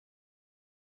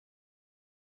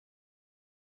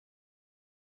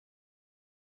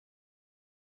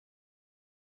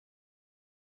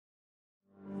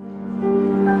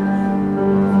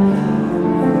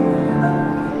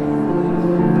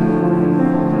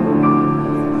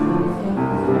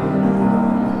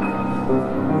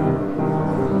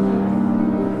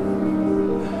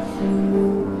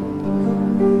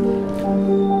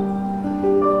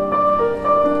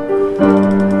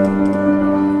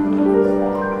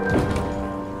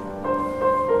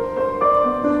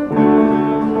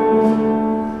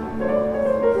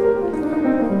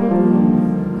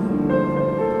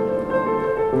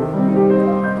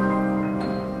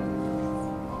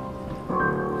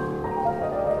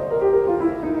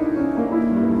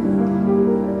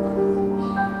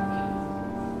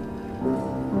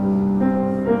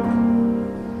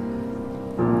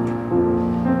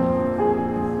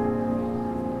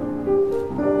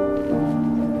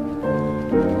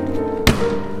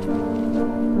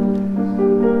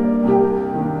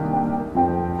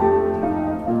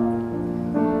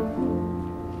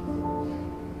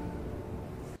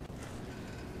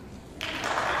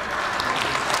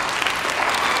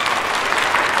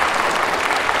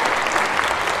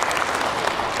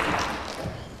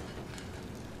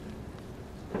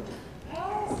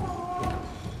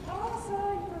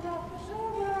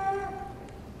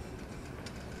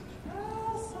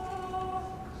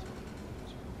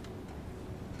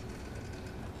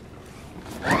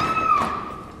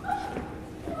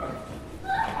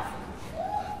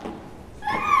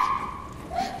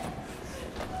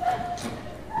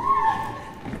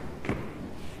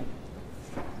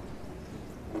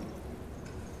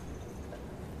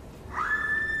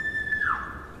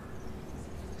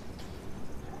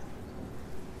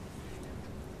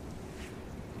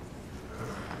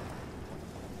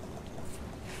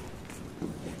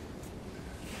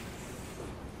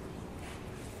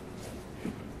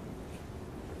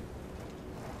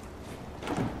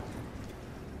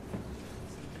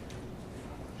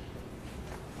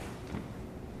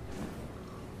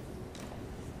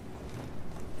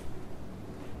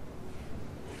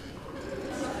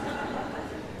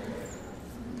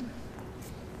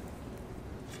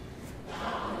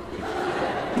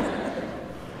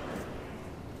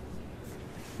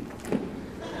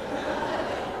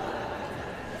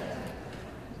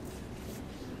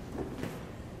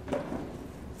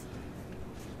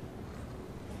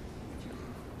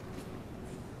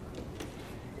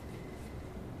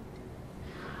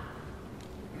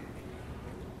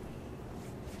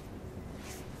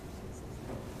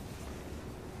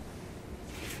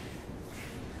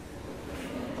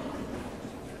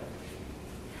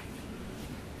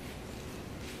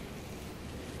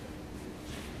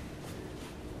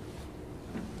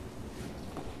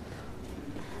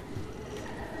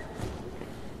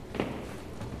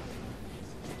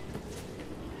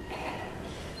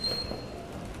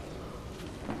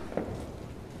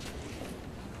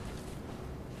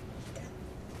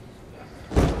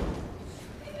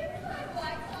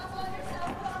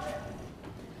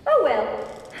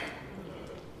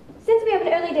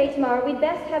Tomorrow, we'd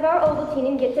best have our Ovaltine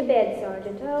and get to bed,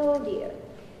 Sergeant. Oh, dear.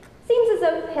 Seems as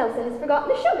though Elsa has forgotten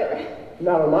the sugar.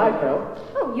 Not on my account.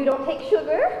 Oh, you don't take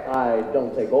sugar? I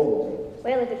don't take Ovaltine.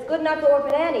 Well, if it's good enough for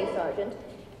Orphan Annie, Sergeant,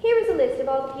 here is a list of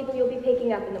all the people you'll be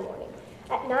picking up in the morning.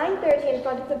 At 9:30 in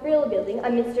front of the Brill Building, a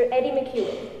Mr. Eddie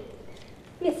McEwen.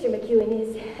 Mr. McEwen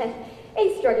is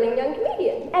a struggling young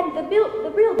comedian, and the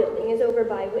Brill Building is over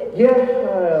by Wood. Yeah,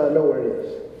 I know where it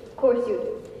is. Of course you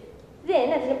do. Then,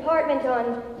 at an apartment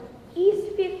on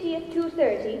East 50th,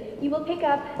 230, you will pick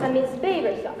up a Miss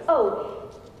Baverstock.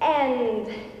 Oh, and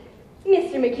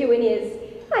Mr. McEwen is,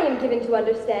 I am given to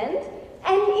understand,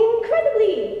 an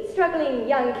incredibly struggling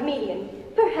young comedian.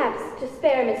 Perhaps to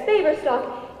spare Miss Baverstock,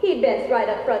 he'd best ride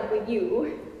up front with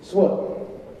you. Swell.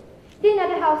 Then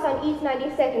at a house on East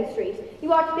 92nd Street,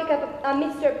 you are to pick up a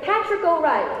Mr. Patrick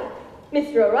O'Reilly.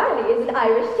 Mr. O'Reilly is an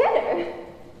Irish tenor.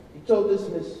 You told this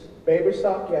Miss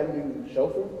Baverstock you had a new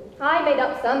chauffeur? I made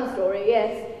up some story,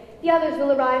 yes. The others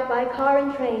will arrive by car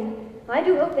and train. I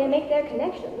do hope they make their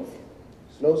connections.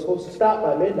 Snow's supposed to stop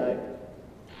by midnight.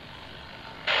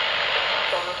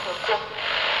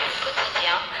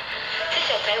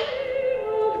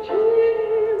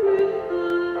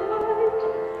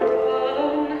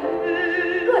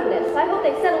 Goodness, I hope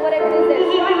they settle whatever it is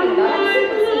they're striking about. I'm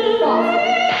sick of seeing false.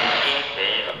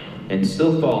 And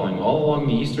still falling all along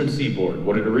the eastern seaboard.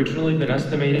 What had originally been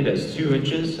estimated as 2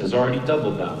 inches has already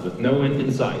doubled that, with no end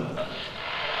in sight.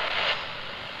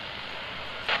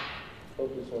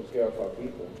 Hope this won't scare off our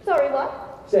people. Sorry,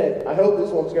 what? Said, I hope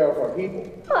this won't scare off our people.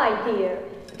 My dear,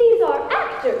 these are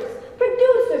actors,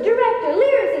 producer, director,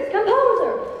 lyricist,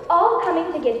 composer, all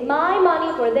coming to get my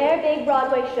money for their big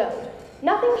Broadway show.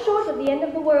 Nothing short of the end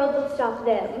of the world will stop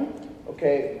them.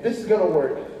 Okay, this is gonna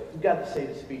work. You've got to say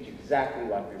the speech exactly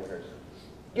like we rehearsed.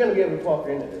 You're gonna be able to talk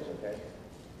her into this, okay?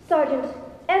 Sergeant,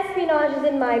 espionage is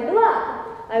in my blood.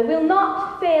 I will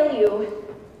not fail you.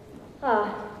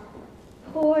 Ah,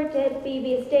 poor dead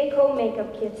Phoebe's take-home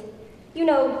makeup kit. You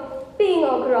know, being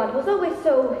au courant was always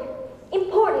so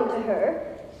important to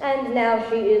her, and now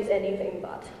she is anything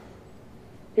but.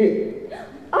 Here.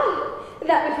 Ah,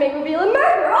 that which may reveal a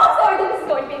murder. Oh, Sergeant, this is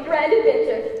going to be a grand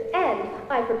adventure. And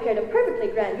I prepared a perfectly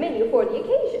grand menu for the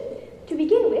occasion. To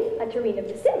begin with, a tureen of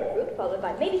December fruit, followed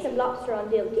by maybe some lobster on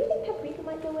dill. Do you think paprika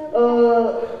might go well?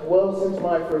 Well, since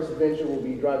my first adventure will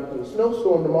be driving through a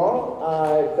snowstorm tomorrow,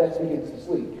 I best begin some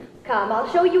sleep. Come, I'll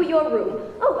show you your room.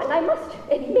 Oh, and I must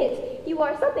admit, you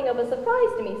are something of a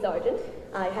surprise to me, Sergeant.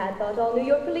 I had thought all New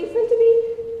York policemen to be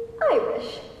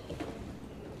Irish.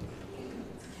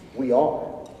 We are.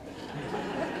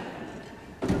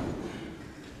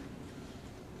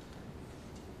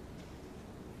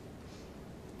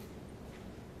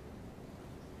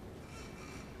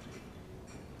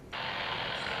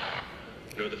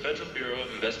 No, the Federal Bureau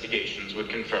of Investigations would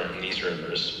confirm these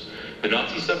rumors. The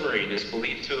Nazi submarine is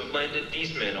believed to have landed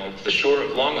these men off the shore of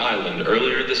Long Island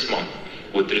earlier this month,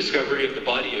 with the discovery of the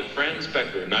body of Franz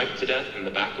Becker knifed to death in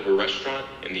the back of a restaurant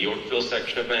in the Yorkville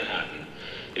section of Manhattan.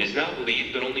 It is now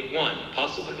believed that only one,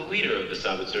 possibly the leader of the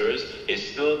saboteurs,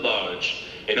 is still at large.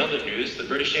 In other news, the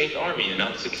British 8th Army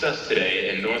announced success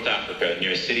today in North Africa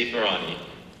near Sidi Barani.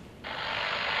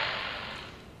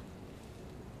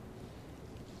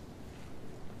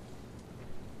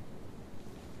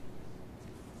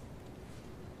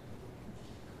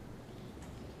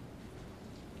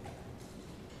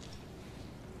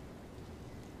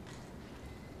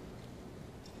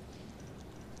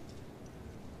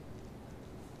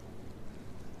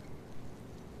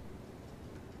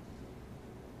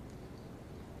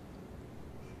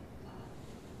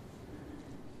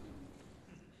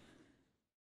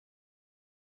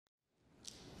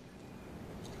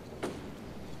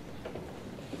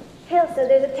 Elsa,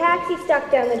 there's a taxi stuck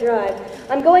down the drive.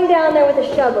 I'm going down there with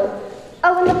a shovel.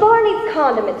 Oh, and the bar needs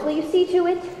condiments. Will you see to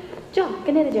it? Ja,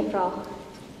 gnädige Frau.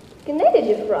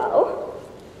 Gnädige Frau?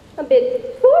 A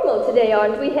bit formal today,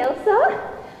 aren't we,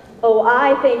 Elsa? Oh,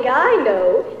 I think I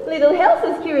know. Little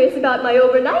Elsa's curious about my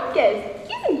overnight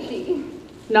guest, isn't she?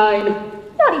 Nein.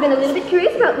 Not even a little bit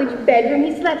curious about which bedroom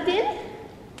he slept in?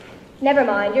 Never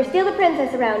mind, you're still the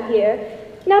princess around here.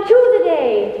 Now to the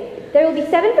day. There will be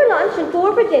 7 for lunch and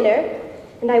 4 for dinner.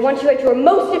 And I want you at your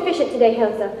most efficient today,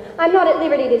 Elsa. I'm not at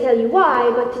liberty to tell you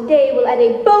why, but today will add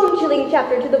a bone-chilling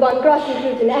chapter to the von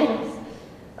Grossenkreutz annals.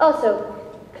 Also,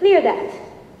 clear that.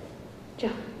 Ja.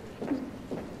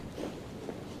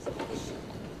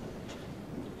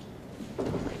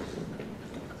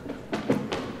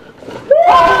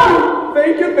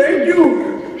 Thank you, thank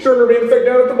you. Sure being stuck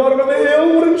down at the bottom of the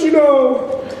hill, wouldn't you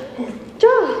know?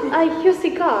 Ja, I hear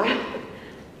the car.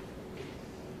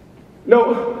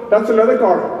 No, that's another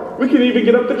car. We can even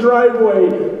get up the driveway.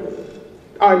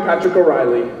 I'm Patrick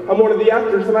O'Reilly. I'm one of the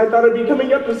actors, and I thought I'd be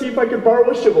coming up to see if I could borrow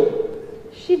a shovel.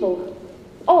 Shovel?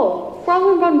 Oh,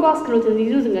 Fraulein von Grossenkreutz is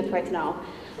using it right now.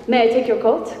 May I take your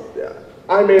coat? Yeah,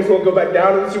 I may as well go back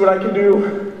down and see what I can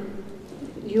do.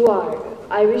 You are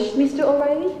Irish, Mr.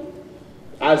 O'Reilly?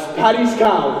 As Patty's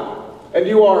cow. And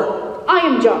you are? I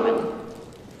am German.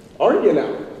 Are you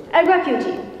now? A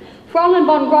refugee. Fraulein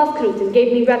von Grossenkreutz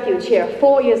gave me refuge here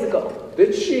 4 years ago.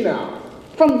 Did she now?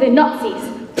 From the Nazis.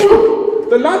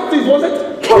 The Nazis, was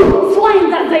it? Swine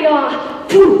that they are!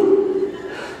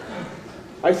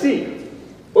 I see.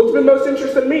 Well, it's been most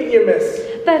interesting meeting you, miss.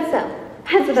 That's so.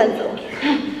 Has a pencil.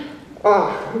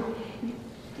 Ah.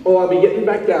 Well, I'll be getting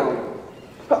back down.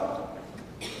 Huh.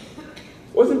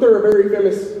 Wasn't there a very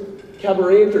famous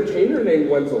cabaret entertainer named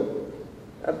Wenzel?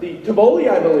 At the Tivoli,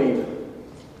 I believe.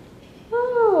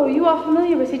 Oh, you are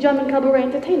familiar with the German cabaret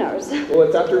entertainers. Well,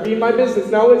 it's after being my business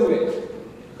now, isn't it?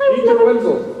 Dieter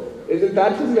Wenzel. Isn't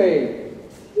that his name?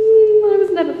 I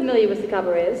was never familiar with the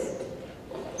cabarets.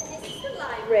 This is the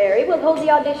library. We'll hold the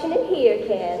audition in here,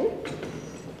 Ken.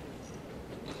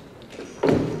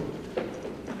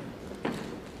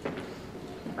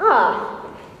 Ah,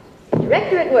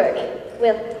 director at work.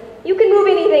 Well, you can move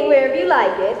anything wherever you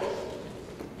like it.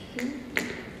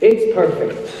 It's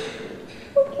perfect.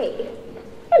 Okay.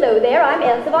 Hello there, I'm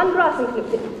Elsa von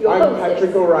Grossenkreutz, your I'm hostess.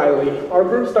 Patrick O'Reilly. Our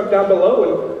group stuck down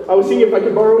below, and I was seeing if I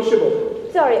could borrow a shovel.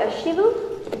 Sorry, a shovel?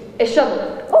 A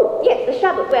shovel. Oh, yes, the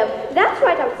shovel. Well, that's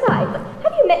right outside.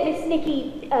 Have you met Miss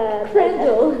Nikki,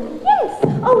 Crandall? Yes.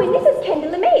 Oh, and this is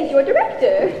Kendall LeMays, your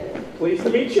director. Pleased to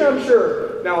meet you, I'm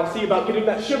sure. Now I'll see about getting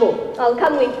that shovel. I'll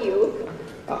come with you.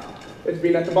 It's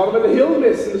been at the bottom of the hill,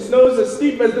 miss, and the snow's as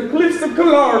steep as the cliffs of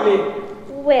Killarney.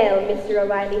 Well, Mr.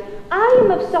 O'Reilly, I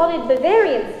am of solid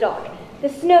Bavarian stock. The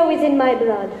snow is in my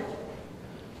blood.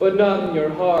 But not in your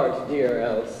heart, dear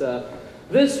Elsa.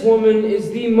 This woman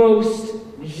is the most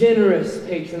generous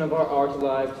patron of our art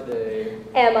alive today.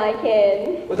 Am I,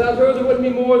 Ken? Without her, there wouldn't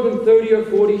be more than 30 or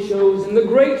 40 shows in the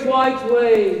Great White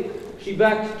Way. She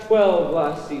backed 12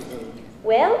 last season.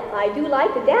 Well, I do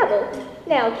like to dabble.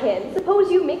 Now, Ken, suppose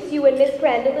you mix you and Miss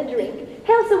Crandall a drink.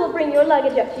 Elsa will bring your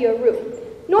luggage up to your room.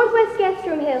 Northwest guest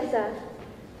room, Elsa.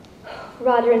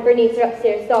 Roger and Bernice are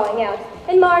upstairs thawing out,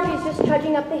 and Marjorie's just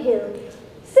trudging up the hill.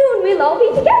 Soon we'll all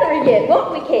be together again,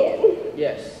 won't we, Ken?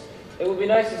 Yes. It would be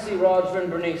nice to see Roger and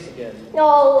Bernice again.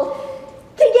 All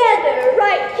together,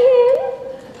 right,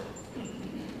 Ken?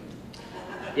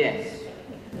 Yes.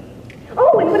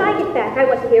 Oh, and when I get back, I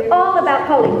want to hear all about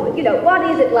Hollywood. You know, what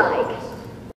is it like?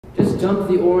 Just jump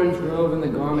the orange grove in the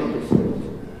garment district.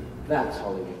 That's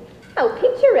Hollywood. How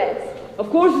picturesque. Of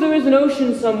course there is an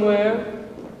ocean somewhere.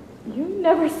 You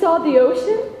never saw the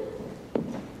ocean?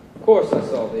 Of course I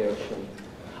saw the ocean.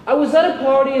 I was at a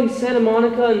party in Santa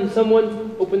Monica and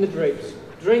someone opened the drapes.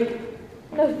 Drink?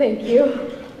 No, thank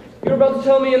you. You're about to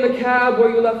tell me in the cab where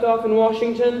you left off in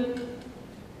Washington?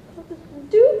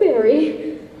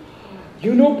 Dewberry.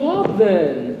 You know Bob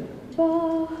then?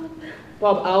 Bob.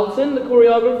 Bob Alton, the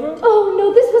choreographer? Oh,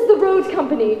 no, this was the road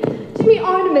company. Jimmy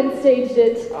Arneman staged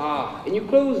it. Ah, and you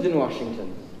closed in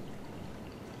Washington.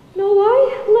 No,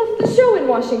 I left the show in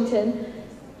Washington.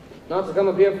 Not to come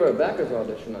up here for a backer's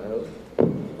audition, I hope.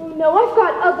 Oh, no, I've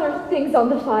got other things on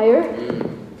the fire.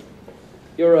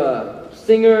 You're a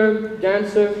singer,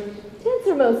 dancer?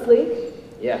 Dancer mostly.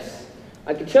 Yes.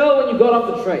 I could tell when you got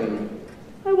off the train.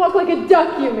 I walk like a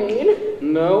duck, you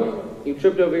mean? No, you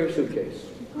tripped over your suitcase.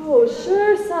 Oh,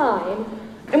 sure sign.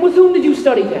 And with whom did you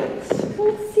study dance?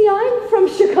 Well, see, I'm from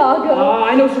Chicago. Ah,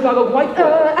 I know Chicago quite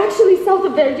well. Actually, south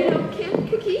of there. Do you know Camp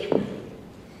Cookie?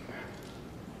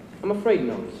 I'm afraid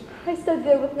not. I studied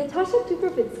there with Natasha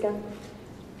Dubrovitska.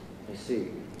 I see.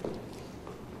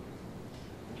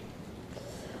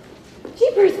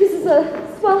 Jeepers, this is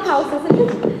a swell house, isn't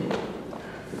it?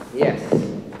 Yes.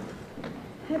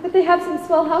 I bet they have some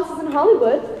swell houses in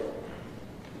Hollywood.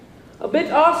 A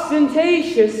bit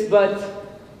ostentatious, but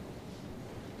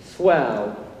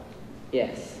swell.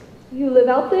 Yes. You live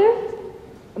out there?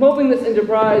 I'm hoping this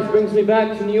enterprise brings me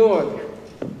back to New York.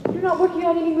 You're not working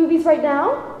on any movies right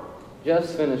now?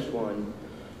 Just finished one.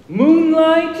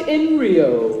 Moonlight in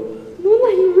Rio.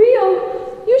 Moonlight in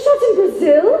Rio? You shot in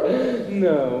Brazil?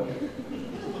 No.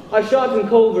 I shot in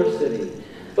Culver City,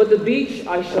 but the beach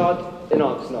I shot in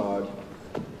Oxnard.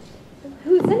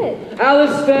 Who's in it?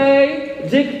 Alice Faye,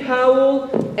 Dick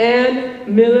Powell,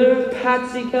 Ann Miller,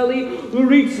 Patsy Kelly,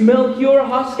 Luritz Melchior,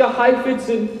 Haska Heifetz,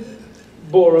 and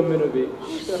Bora Minovich.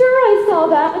 Sure, I saw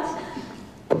that.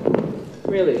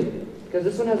 Really? Because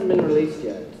this one hasn't been released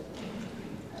yet.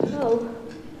 Oh.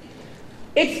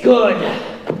 It's good.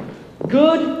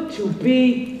 Good to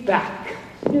be back.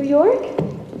 New York?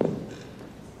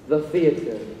 The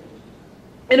theater.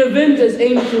 An event as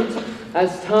ancient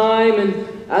as time and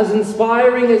as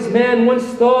inspiring as man once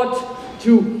thought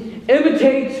to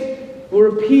imitate or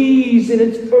appease in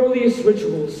its earliest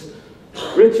rituals.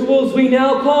 Rituals we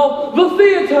now call the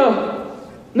theater.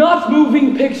 Not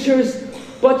moving pictures,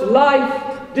 but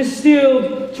life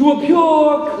distilled to a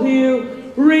pure, clear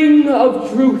ring of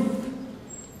truth.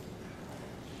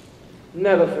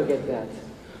 Never forget that,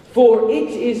 for it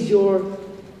is your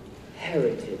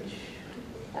heritage.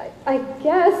 I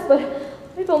guess, but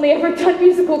I've only ever done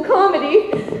musical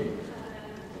comedy.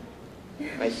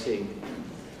 I see.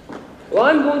 Well,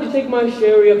 I'm going to take my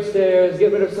sherry upstairs,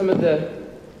 get rid of some of the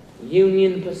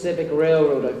Union Pacific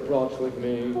Railroad I've brought with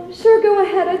me. Oh, sure, go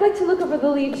ahead. I'd like to look over the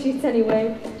lead sheets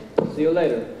anyway. See you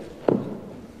later.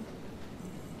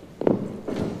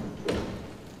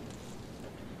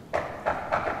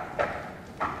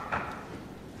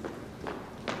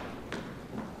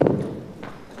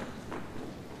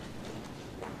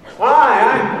 Hi,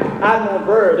 I'm Admiral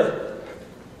Byrd.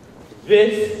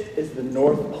 This is the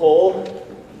North Pole.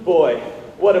 Boy,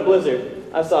 what a blizzard.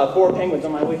 I saw 4 penguins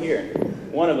on my way here.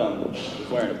 One of them was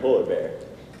wearing a polar bear.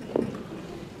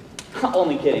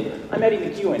 Only kidding. I'm Eddie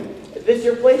McEwen. Is this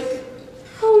your place?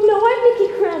 Oh, no, I'm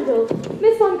Nikki Crandall.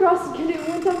 Miss Von Grossen Canoe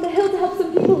went down the hill to help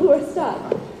some people who are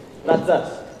stuck. That's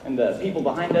us, and the people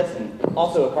behind us, and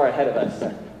also a car ahead of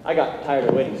us. I got tired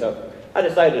of waiting, so I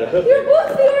decided to hook. You're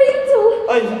both the Oriental!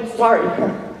 Oh, sorry.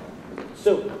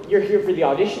 So, you're here for the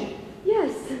audition?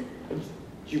 Yes,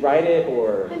 Did you write it,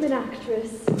 or? I'm an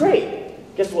actress.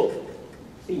 Great! Guess we'll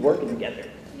be working together.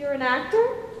 You're an actor?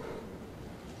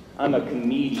 I'm a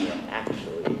comedian,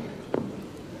 actually.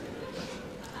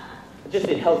 Just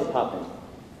did Hell's a Poppin'.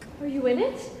 Are you in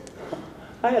it?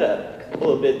 I had a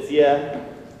couple of bits, yeah.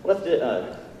 Left it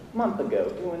a month ago,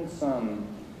 doing some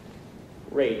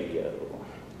radio.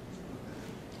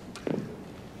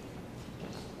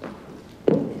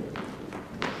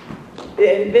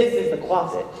 And this is the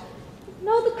closet.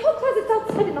 No, the coat closet's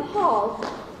outside in the hall.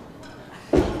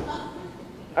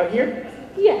 Out here?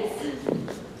 Yes.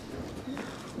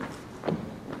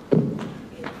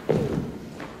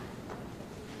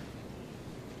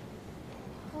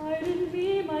 Hide in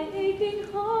me, my aching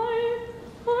heart.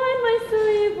 Find my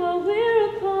sleeve while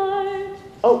we're apart.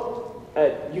 Oh,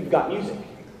 you've got music.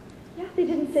 Yeah, they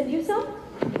didn't send you some?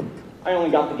 I only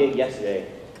got the gig yesterday.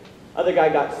 Other guy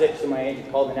got sick, so my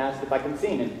agent called and asked if I can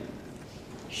sing, and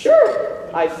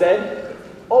Sure, I said.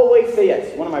 Always say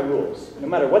yes, one of my rules. No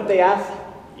matter what they ask,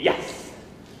 yes.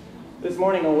 This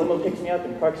morning, a limo picks me up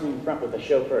and parks me in front with a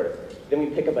chauffeur. Then we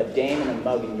pick up a dame and a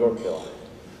mug in Yorkville.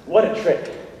 What a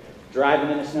trip. Driving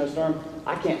in a snowstorm,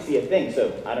 I can't see a thing,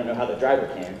 so I don't know how the driver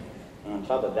can. And on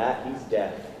top of that, he's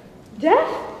deaf. Deaf?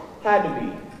 Had to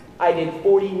be. I did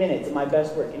 40 minutes of my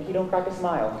best work, and he don't crack a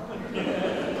smile.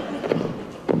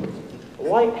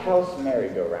 Lighthouse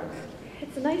Merry-Go-Round.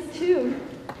 It's a nice tune.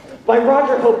 By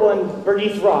Roger Hopewell and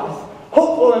Bernice Roth.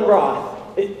 Hopewell and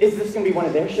Roth. Is this going to be one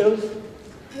of their shows?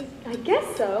 I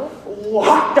guess so.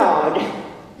 Hot dog!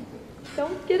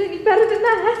 Don't get any better than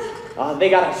that. They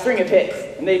got a string of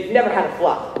hits, and they've never had a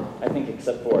flop, I think,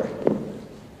 except for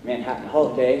Manhattan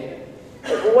Holiday.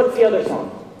 What's the other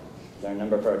song? Is there a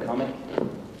number for a comic?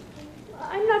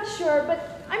 I'm not sure,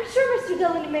 but I'm sure Mr.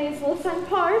 Delamaze will sign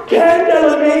part. Ken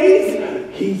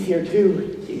Delamaze! He's here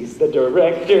too. He's the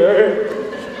director.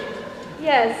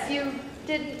 Yes, you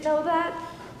didn't know that?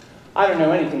 I don't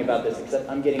know anything about this except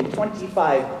I'm getting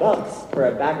 $25 for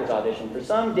a backers audition for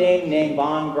some dame named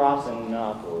Von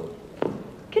Grossenapple.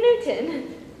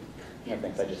 Knuten. No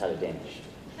thanks, I just had a Danish.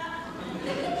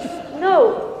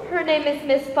 No, her name is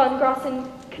Miss Von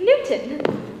Grossen Knuten.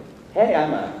 Hey,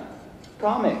 I'm a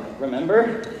comic,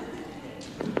 remember?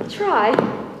 Try.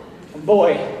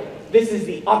 Boy, this is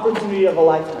the opportunity of a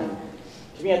lifetime.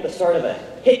 To be at the start of a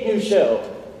hit new show.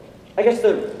 I guess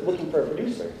they're looking for a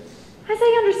producer. As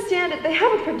I understand it, they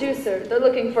have a producer. They're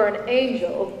looking for an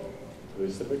angel.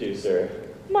 Who's the producer?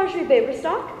 Marjorie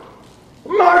Baberstock.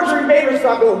 Marjorie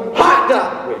Baberstock! Oh, hot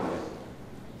dog! Wait a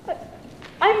minute.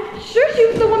 I'm sure she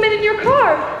was the woman in your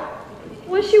car.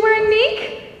 Was she wearing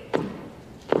meek?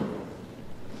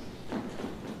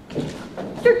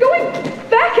 You're going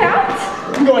back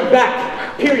out? I'm going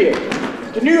back, period.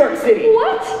 To New York City.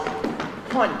 What?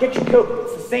 Come on, get your coat.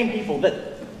 It's the same people,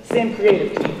 the same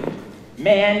creative team.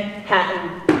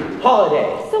 Manhattan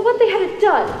Holiday. So what they had it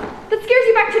done? That scares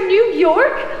you back to New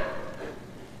York?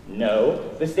 No,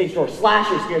 the stage door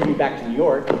slasher scares me back to New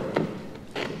York.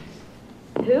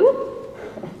 Who?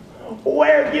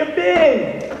 Where have you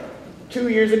been? 2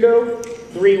 years ago,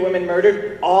 3 women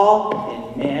murdered,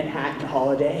 all in Manhattan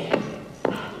Holiday.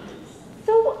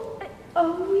 So,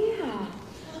 oh yeah.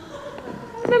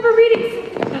 I remember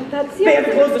reading something about that. They had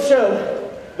to close the show.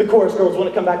 The chorus girls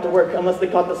wouldn't come back to work unless they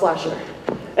caught the slasher.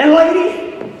 And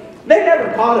lady, they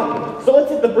never caught him, so let's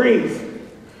hit the breeze.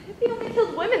 If he only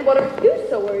killed women, what are you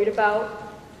so worried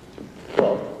about?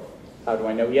 Well, how do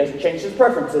I know he hasn't changed his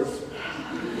preferences?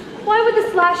 Why would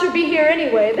the slasher be here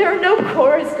anyway? There are no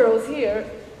chorus girls here.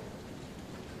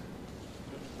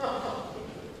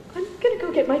 I'm gonna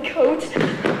go get my coat.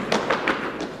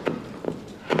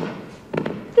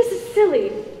 This is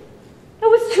silly. That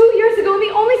was 2 years ago, and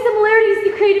the only similarity is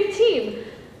the creative team.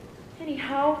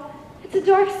 Anyhow, it's a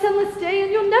dark, sunless day,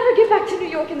 and you'll never get back to New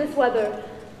York in this weather.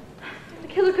 The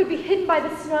killer could be hidden by the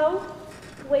snow,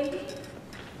 waiting.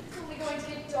 It's only going to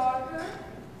get darker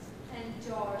and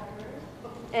darker.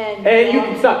 And Hey, you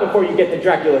can stop before you get to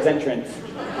Dracula's entrance.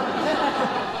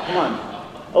 Come on,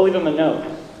 I'll leave him a note.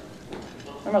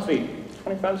 There must be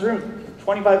 25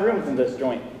 rooms in this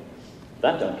joint.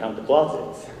 That don't count the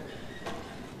closets.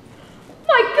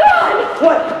 My God!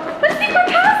 What? A secret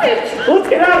passage! Let's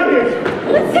get out of here!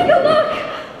 Let's take a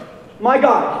look! My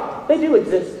God, they do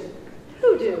exist.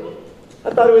 Who do?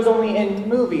 I thought it was only in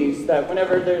movies that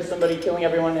whenever there's somebody killing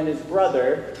everyone and his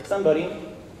brother, somebody,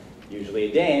 usually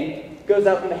a dame, goes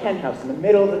out in the hen house in the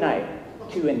middle of the night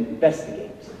to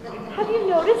investigate. Have you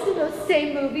noticed in those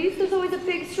same movies, there's always a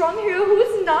big, strong hero who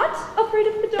is not afraid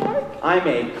of the dark? I'm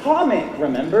a comic,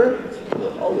 remember?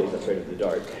 We're always afraid of the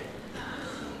dark.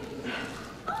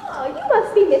 Oh, you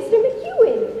must be Mr.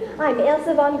 McEwen. I'm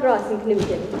Elsa von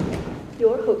Grossenknuten,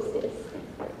 your hostess.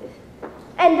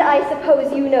 And I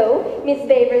suppose you know Miss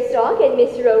Baverstock and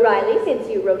Mr. O'Reilly since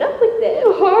you rode up with them.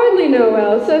 You hardly know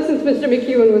Elsa, since Mr.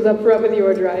 McEwen was up front with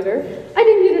your driver. I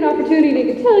didn't get an opportunity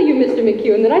to tell you, Mr.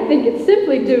 McEwen, that I think it's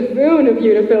simply divoon of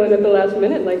you to fill in at the last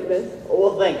minute like this.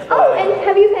 Well, thanks. Oh, and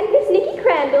have you met Miss Nikki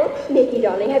Crandall? Nikki,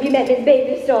 darling, have you met Miss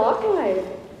Baverstock? Why?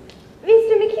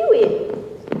 Mr. McEwen,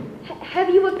 have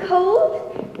you a cold?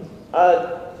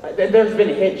 There's been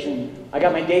a hitch, and I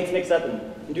got my dates mixed up and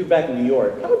due back in New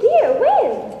York. Oh dear, when?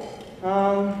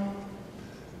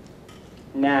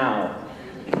 Now.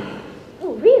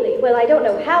 Oh, really? Well, I don't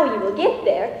know how you will get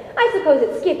there. I suppose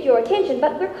it skipped your attention,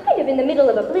 but we're kind of in the middle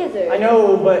of a blizzard. I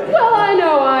know, but... Well, I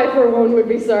know I, for one, would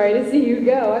be sorry to see you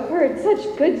go. I've heard such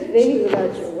good things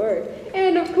about your work.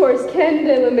 And, of course, Ken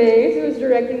Delamaze, who is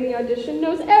directing the audition,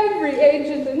 knows every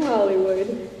agent in Hollywood.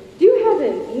 Do you have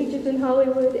an agent in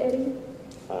Hollywood, Eddie?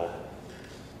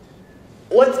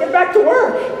 Let's get back to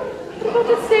work. What about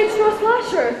the stage show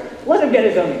slasher? Let him get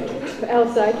his own.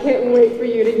 Elsa, I can't wait for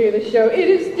you to hear the show. It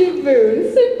is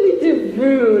divoon, simply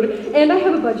divoon. And I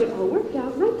have a budget all worked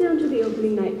out, right down to the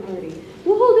opening night party.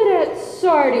 We'll hold it at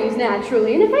Sardi's,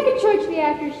 naturally, and if I can charge the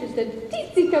actors just a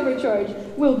teensy cover charge,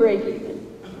 we'll break even.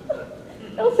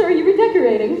 Elsa, are you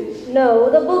redecorating? No,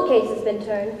 the bookcase has been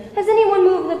turned. Has anyone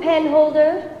moved the pen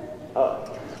holder?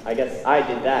 I guess I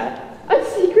did that. A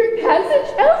secret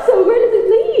passage? Elsa, where does it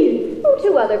lead? Oh,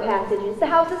 2 other passages. The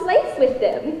house is laced with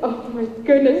them. Oh my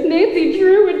goodness, Nancy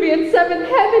Drew would be in 7th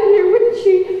heaven here, wouldn't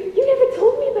she? You never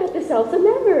told me about this, Elsa,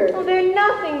 never. Oh, they're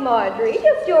nothing, Marjorie.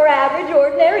 Just your average,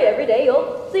 ordinary, everyday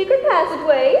old secret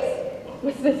passageways.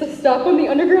 Was this a stop on the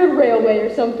Underground Railway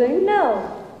or something?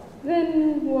 No.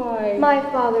 Then why? My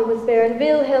father was Baron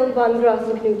Wilhelm von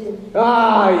Grossenknuten.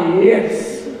 Ah,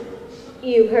 yes.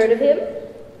 You've heard of him?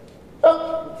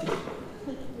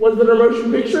 Was there a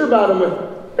motion picture about him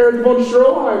with Erich von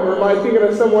Stroheim, or am I thinking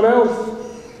of someone else?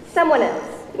 Someone else.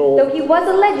 Oh. Though he was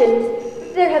a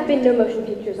legend, there have been no motion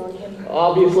pictures on him.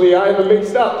 Obviously, I have them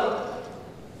mixed up.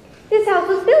 This house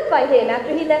was built by him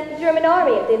after he left the German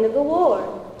army at the end of the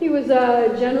war. He was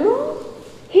a general?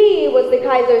 He was the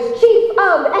Kaiser's chief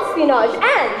of espionage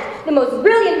and the most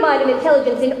brilliant mind and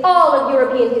intelligence in all of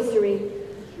European history.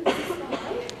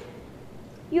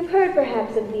 You've heard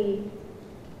perhaps of the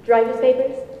Dreyfus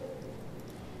Papers?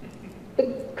 The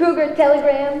Kruger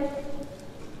Telegram?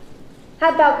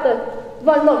 How about the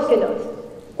von Moltke note?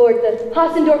 Or the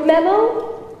Hassendorf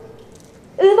Memo?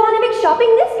 The Ivanovich shopping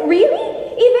list? Really?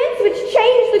 Events which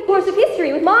changed the course of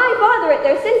history with my father at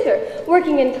their center,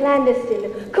 working in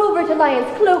clandestine, covert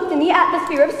alliance cloaked in the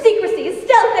atmosphere of secrecy,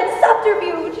 stealth, and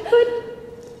subterfuge. But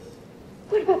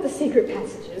what about the secret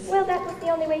passages? Well, that was the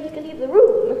only way he could leave the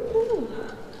room.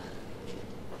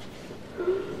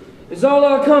 Is all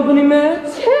our company met?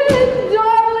 Ken,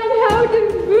 darling, how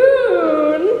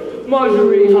divoon!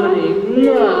 Marjorie, honey.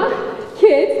 Mwah.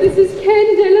 Kids, this is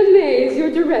Ken de la Maze, your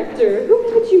director. Who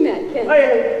haven't you met, Ken?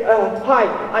 Hi,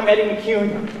 I'm Eddie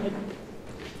McEwen.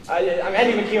 I'm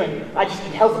Eddie McEwen. I just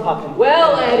need help popping.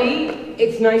 Well, Eddie,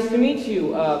 it's nice to meet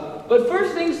you. But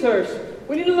first things first,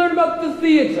 we need to learn about the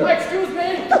theater. Excuse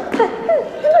me.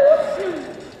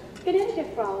 Good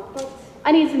evening, Frau, but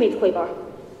I need some meat cleaver.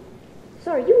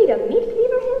 Sorry, you need a meat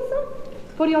cleaver, Hanson?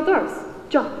 For the hors d'oeuvres.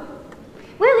 John.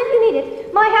 Well, if you need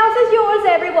it, my house is yours,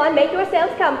 everyone. Make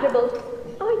yourselves comfortable.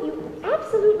 Are you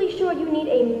absolutely sure you need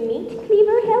a meat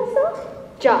cleaver, Elsa?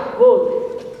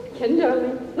 Jawohl. Ken,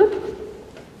 darling, look.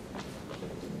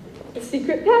 A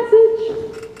secret passage.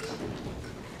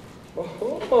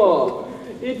 Oh,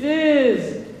 it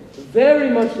is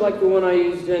very much like the one I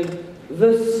used in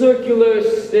The Circular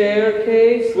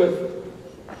Staircase with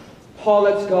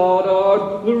Paulette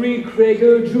Goddard, Laurie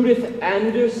Krager, Judith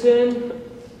Anderson,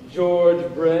 George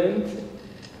Brent,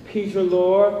 Peter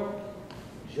Lorre,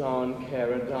 John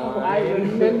Carradine. Oh, I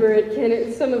remember it, Ken.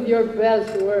 It's some of your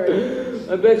best work.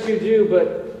 I bet you do,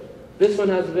 but this one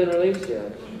hasn't been released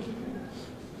yet.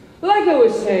 Like I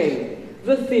was saying,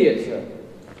 the theater.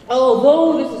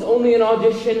 Although this is only an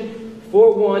audition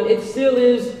for one, it still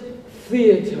is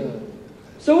theater.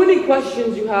 So any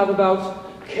questions you have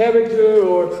about character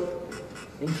or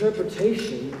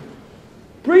interpretation,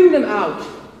 bring them out.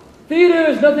 Theater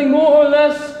is nothing more or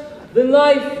less than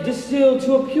life distilled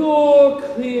to a pure,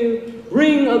 clear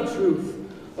ring of truth.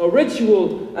 A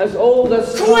ritual as old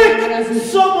as Quick!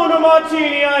 Someone a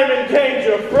martini, I'm in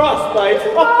danger of frostbite.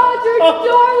 Roger,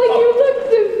 darling, you look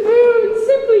divoon,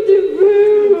 simply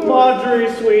divoon. Marjorie,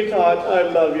 sweetheart,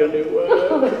 I love your new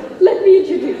word. Let me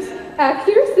introduce.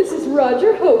 Actors, this is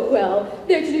Roger Hopewell.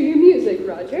 There to do your music,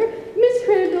 Roger. Miss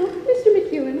Crandall, Mr.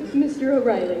 McEwen, Mr.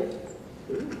 O'Reilly.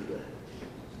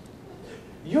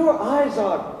 Your eyes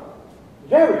are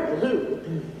very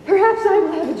blue. Perhaps I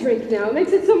will have a drink now. It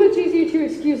makes it so much easier to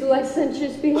excuse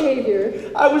licentious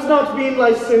behavior. I was not being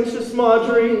licentious,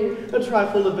 Marjorie. A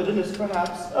trifle libidinous,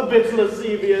 perhaps. A bit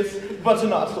lascivious, but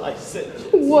not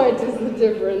licentious. What is the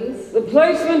difference? the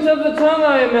placement of the tongue,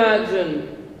 I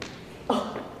imagine.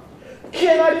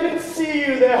 Ken, I didn't see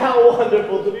you there. How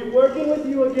wonderful to be working with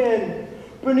you again.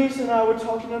 Bernice and I were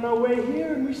talking on our way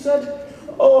here, and we said,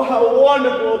 oh, how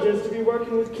wonderful it is to be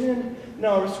working with Ken.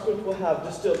 Now our script will have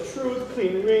distilled truth,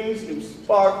 clean rings, new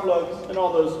spark plugs, and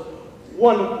all those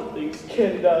wonderful things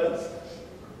Ken does.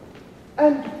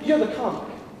 And you're the comic.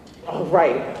 Oh,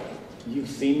 right. You've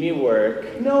seen me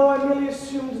work. No, I merely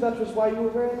assumed that was why you were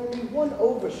wearing only one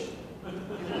overshoe.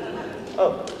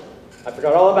 Oh, I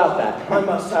forgot all about that. I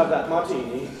must have that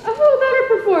martini. How about our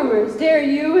performers? Dare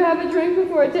you have a drink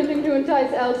before attempting to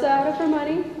entice Elsa out of her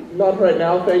money? Not right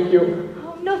now, thank you.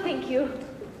 Oh, no, thank you.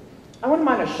 I wouldn't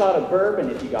mind a shot of bourbon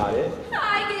if you got it.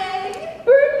 Hi, gang.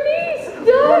 Bernice,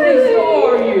 darling! Bernice, how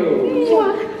are you?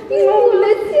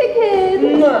 Monsieur Kid.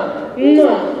 Mwah,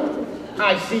 mwah.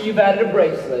 I see you've added a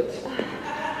bracelet.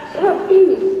 Have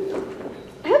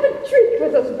a drink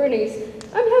with us, Bernice.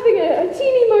 I'm having a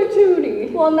teeny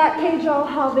martini. Well, in that case, I'll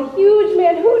have the huge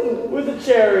Manhattan. With a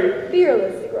cherry.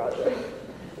 Fearlessly, Roger.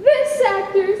 This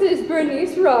actress is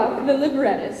Bernice Roth, the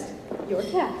librettist. Your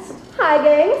cast. Hi,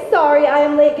 gang. Sorry I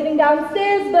am late getting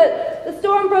downstairs, but the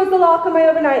storm broke the lock on my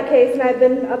overnight case, and I've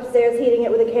been upstairs heating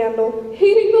it with a candle.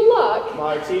 Heating the lock.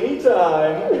 Martini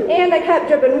time. And I kept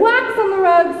dripping wax on the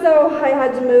rug, so I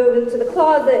had to move into the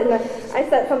closet, and I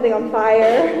set something on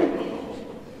fire.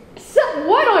 Set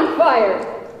what on fire?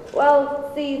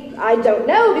 Well, see, I don't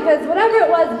know, because whatever it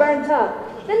was burnt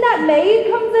up. Then that maid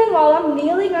comes in while I'm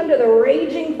kneeling under the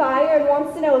raging fire and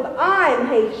wants to know if I'm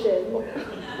Haitian.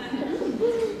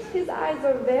 His eyes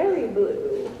are very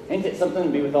blue. Ain't it something to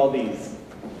be with all these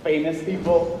famous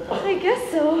people? I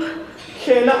guess so.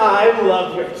 Ken, I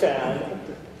love your tan.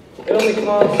 It only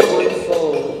costs one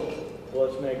soul.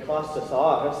 Well, it may cost us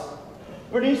ours.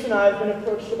 Bernice and I have been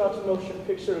approached about a motion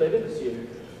picture later this year.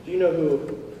 Do you know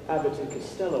who Abbott and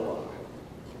Costello are?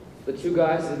 The two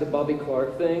guys did the Bobby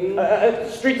Clark thing.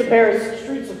 Streets of Paris.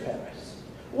 Streets of Paris.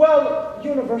 Well,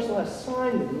 Universal has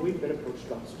signed them, and we've been approached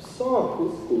about some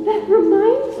songs. That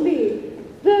reminds me.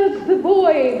 The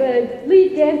boy, the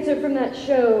lead dancer from that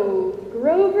show,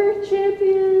 Grover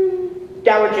Champion?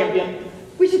 Gower Champion.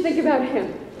 We should think about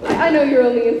him. I know you're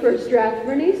only in first draft,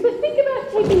 Bernice, but think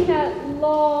about taking that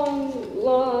long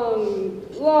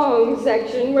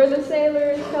section where the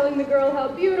sailor is telling the girl how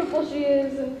beautiful she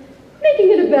is and making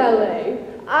it a ballet.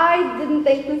 I didn't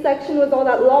think the section was all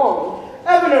that long.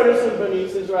 Ever notice in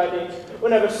Bernice's writing,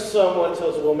 whenever someone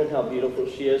tells a woman how beautiful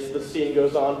she is, the scene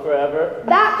goes on forever?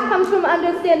 That comes from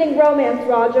understanding romance,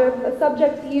 Roger, a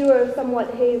subject you are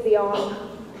somewhat hazy on.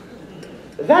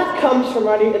 That comes from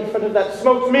writing in front of that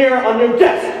smoked mirror on your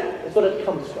desk. That's what it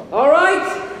comes from. All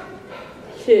right,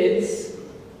 kids,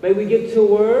 may we get to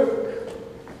work?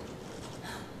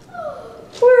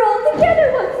 We're all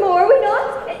together once more, are we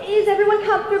not? Is everyone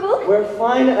comfortable? We're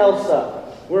fine, Elsa.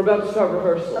 We're about to start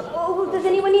rehearsal. Oh, does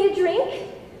anyone need a drink?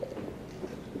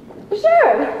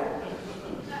 Sure.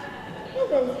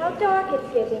 Heavens, how dark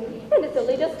it's getting. And it's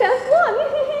only just past 1.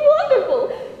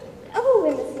 Wonderful. Oh,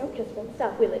 and the snow just won't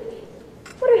stop, will it?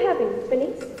 What are having,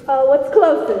 Bernice? What's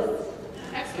closest?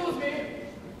 Excuse me.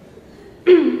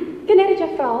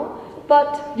 Gnädige Frau,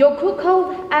 but your cook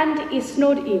called and is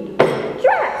not in.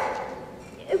 Drat!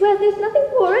 Well, there's nothing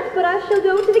for it, but I shall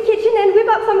go to the kitchen and whip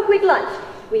up some quick lunch.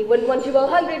 We wouldn't want you all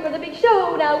hungry for the big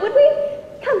show now, would we?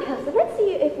 Come, Elsa, let's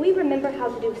see if we remember how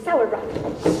to do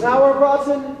sauerbraten.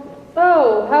 Sauerbraten?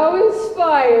 Oh, how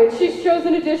inspired. She's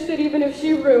chosen a dish that even if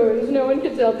she ruins, no one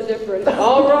can tell the difference.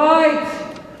 All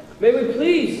right, may we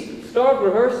please start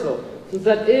rehearsal, since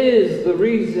that is the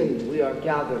reason we are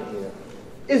gathered here.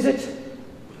 Is it?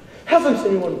 Hasn't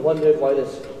anyone wondered why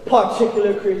this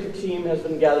particular creative team has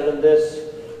been gathered in this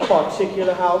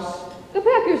particular house? The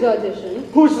Packers audition.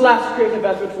 Whose last creative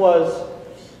effort was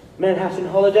Manhattan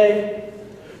Holiday?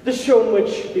 The show in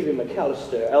which Phoebe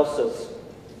McAllister, Elsa's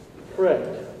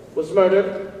friend, was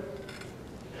murdered.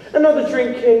 Another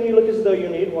drink, King. You look as though you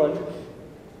need one.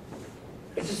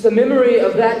 It's just the memory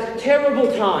of that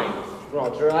terrible time,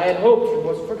 Roger. I had hoped it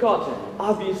was forgotten.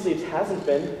 Obviously it hasn't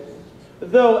been.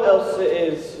 Though Elsa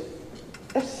is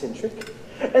eccentric,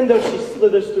 and though she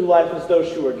slithers through life as though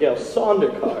she were Gail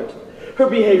Sondergaard, her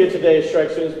behavior today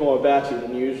strikes me as more batty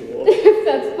than usual. If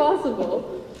that's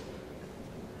possible.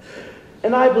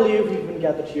 And I believe we've been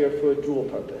gathered here for a dual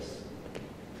purpose.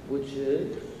 Which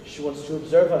is? She wants to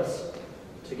observe us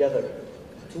together.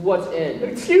 To what end?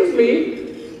 Excuse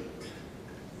me,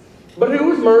 but who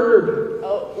was murdered?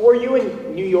 Were you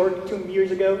in New York 2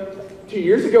 years ago? 2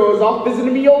 years ago, I was off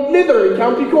visiting me old mither in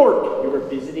County Cork. You were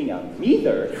visiting a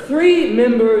neither. 3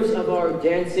 members of our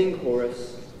dancing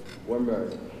chorus were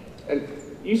murdered. And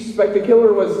you suspect the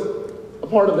killer was a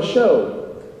part of the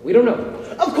show? We don't know.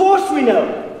 Of course we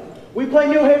know. We play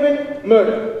New Haven,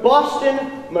 murder. Boston,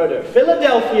 murder.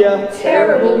 Philadelphia,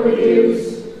 Terrible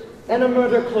reviews. And a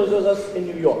murder closes us in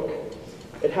New York.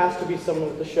 It has to be someone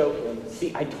with the show, Kim.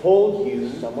 See, I told you,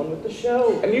 someone with the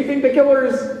show. And you think the killer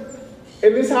is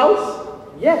in this house?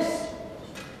 Yes.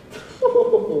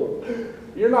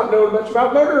 You're not knowing much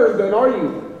about murderers then, are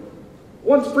you?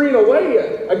 Once free and away,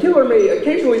 a killer may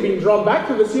occasionally be drawn back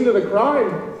to the scene of the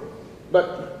crime.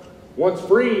 But once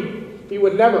free, he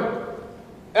would never,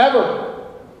 ever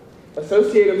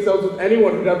associate himself with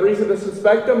anyone who'd have reason to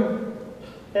suspect him.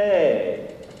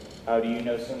 Hey, how do you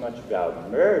know so much about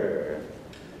murder?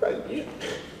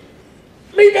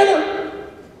 Me better!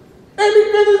 And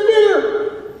me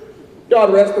better!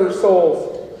 God rest their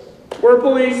souls. We're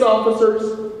police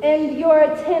officers. And you're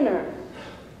a tenor.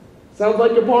 Sounds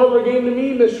like a parlor game to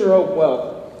me, Mr.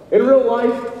 Hopewell. In real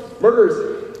life,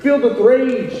 murders filled with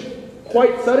rage,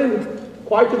 quite sudden,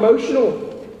 quite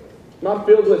emotional, not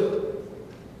filled with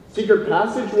secret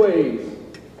passageways,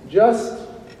 just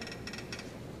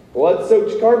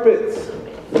blood-soaked carpets.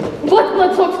 What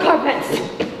blood-soaked carpets?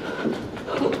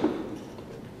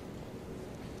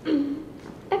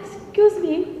 Excuse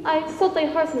me, I thought I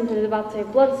heard something about a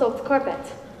blood-soaked carpet.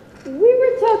 We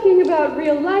were talking about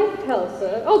real life,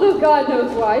 Elsa, although God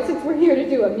knows why, since we're here to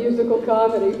do a musical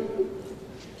comedy.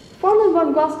 Foreman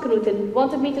von Grosgruten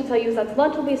wanted me to tell you that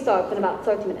lunch will be served in about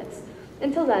 30 minutes.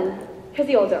 Until then, here's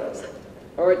the hors d'oeuvres.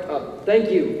 All right, thank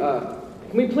you.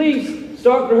 Can we please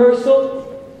start rehearsal?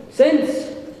 Since,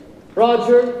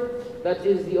 Roger, that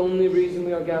is the only reason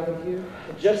we are gathered here.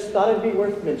 I just thought it'd be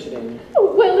worth mentioning.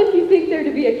 Oh, well, if you think there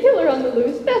to be a killer on the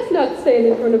loose, best not stand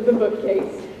in front of the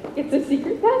bookcase. It's a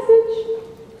secret passage.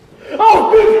 Oh,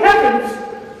 good heavens!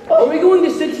 Are we going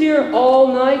to sit here all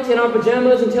night in our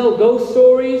pajamas and tell ghost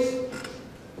stories?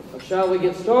 Or shall we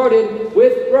get started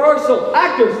with rehearsal?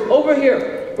 Actors, over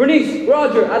here. Bernice,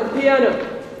 Roger, at the piano.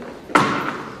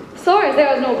 Sorry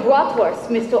there is no bratwurst,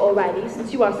 Mr. O'Reilly,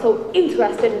 since you are so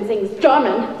interested in things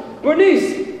German.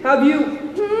 Bernice, have you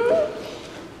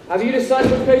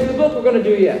decided which page of the book we're going to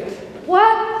do yet?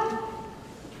 What?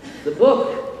 The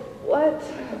book. What?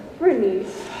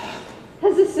 Bernice,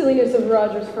 has the silliness of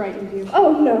Rogers frightened you?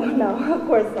 Oh, no, of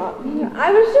course not.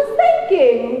 I was just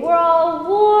thinking, we're all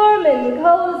warm and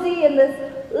cozy in this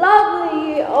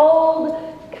lovely, old,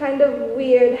 kind of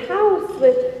weird house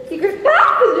with secret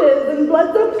passages and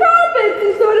blood-soaked carpets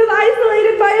and sort of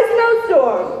isolated by a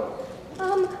snowstorm.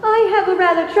 I have a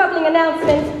rather troubling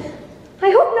announcement. I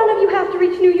hope none of you have to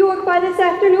reach New York by this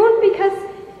afternoon because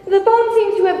the phone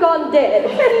seems to have gone dead.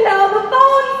 And now the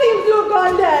phone seems to have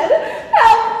gone dead.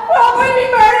 Help! Probably be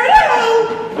murdered!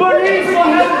 Help! Bernice, for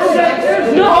heaven's sake,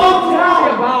 there's no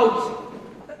talk about.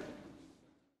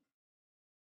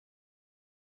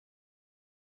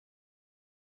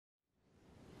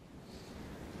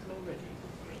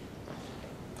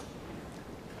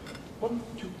 One,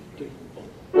 two, three, four.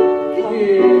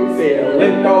 King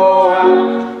sailing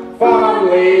north,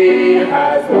 family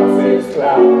has lost its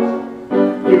clout.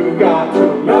 You got to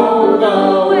know the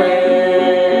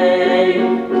way.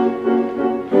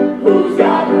 Who's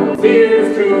got whose ears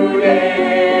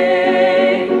today?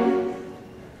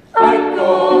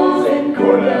 Michaels and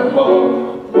Cornell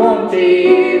won't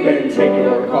even take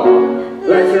your call.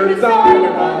 Let your decide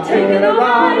about taking a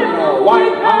ride in a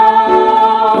White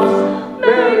House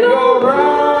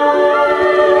merry-go-round.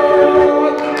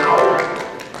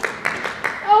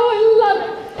 Oh, I love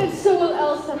it. And so will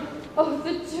Elsa. Oh,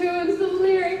 the tunes, the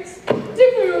lyrics.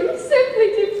 Divoon, simply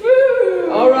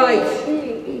divoon. All right.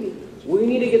 We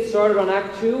need to get started on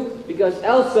Act 2 because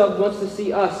Elsa wants to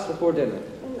see us before dinner.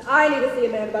 And I need to see a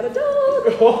man about a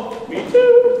dog. Oh, me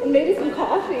too. And maybe some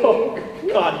coffee. Oh,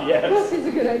 God, yes. Coffee's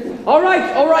a good idea. All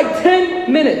right,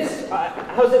 10 minutes.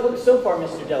 How's it look so far,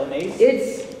 Mr. Delamace?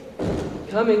 It's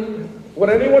coming. Would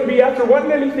anyone be after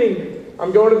wanting anything?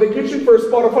 I'm going to the kitchen for a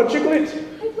spot of hot chocolate.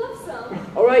 I'd love some.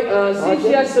 All right, see if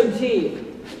she has some tea.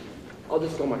 I'll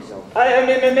just go myself. I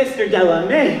mean, Mr.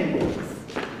 Delamace.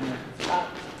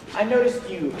 I noticed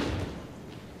you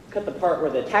cut the part where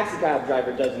the taxi cab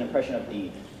driver does an impression of the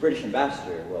British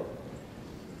ambassador. Well,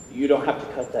 you don't have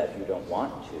to cut that if you don't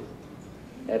want to.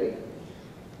 Eddie.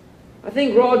 I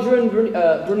think Roger and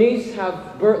Bernice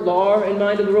have Bert Lahr in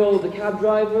mind of the role of the cab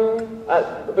driver.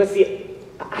 But see,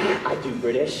 I do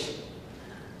British.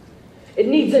 It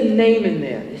needs a name in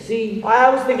there, you see? I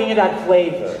was thinking of that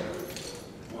flavor.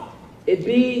 It'd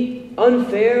be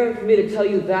unfair for me to tell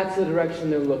you that's the direction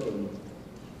they're looking.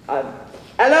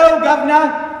 Hello,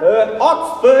 Governor.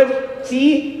 Oxford,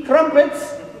 tea,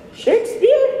 crumpets,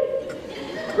 Shakespeare,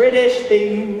 British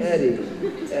things.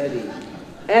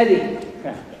 Eddie.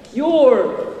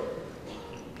 Your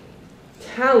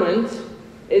talent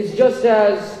is just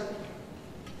as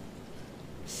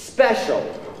special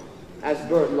as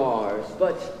Bert Lahr's,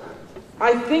 but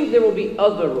I think there will be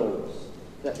other roles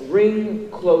that ring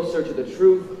closer to the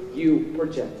truth you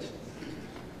project.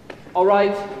 All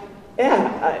right?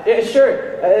 Yeah,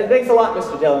 sure. Thanks a lot,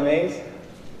 Mr. Delamace.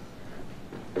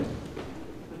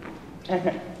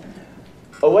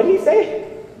 Oh, what did he say?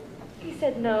 He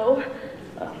said no.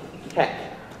 Heck,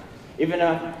 even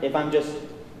if I'm just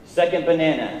second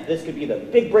banana, this could be the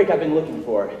big break I've been looking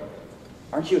for.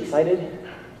 Aren't you excited?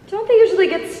 Don't they usually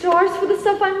get stars for the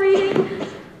stuff I'm reading?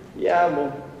 Yeah,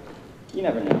 well, You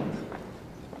never know.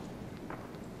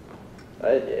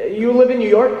 You live in New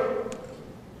York?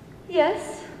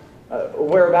 Yes.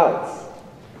 Whereabouts?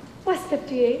 West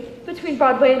 58, between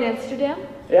Broadway and Amsterdam.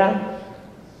 Yeah?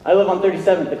 I live on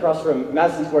 37th, across from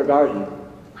Madison Square Garden.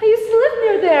 I used to live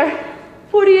near there.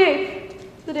 48th,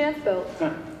 the dance belt.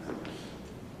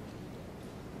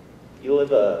 You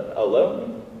live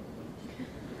alone?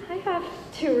 I have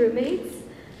 2 roommates.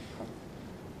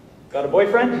 Got a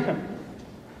boyfriend?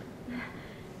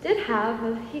 Did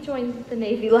have. He joined the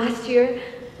Navy last year.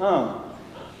 Oh.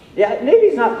 Yeah,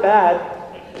 Navy's not bad.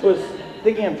 Was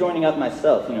thinking of joining up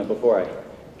myself, before I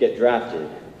get drafted.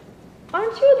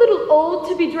 Aren't you a little old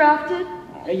to be drafted?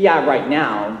 Yeah, right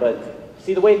now, but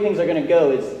see, the way things are gonna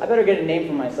go is I better get a name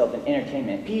for myself in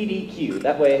entertainment, PDQ.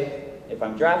 That way, if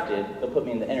I'm drafted, they'll put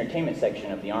me in the entertainment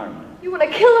section of the Army. You want to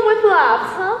kill him with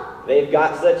laughs, huh? They've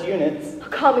got such units. A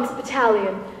comics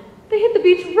battalion. They hit the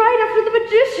beach right after the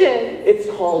magician. It's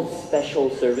called Special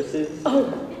Services.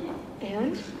 Oh,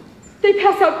 and they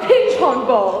pass out ping pong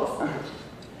balls.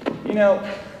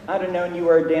 I'd have known you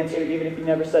were a dancer even if you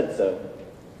never said so.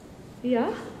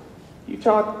 Yeah? You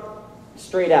talk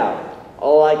straight out,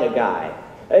 like a guy.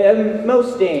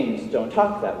 Most dames don't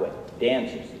talk that way.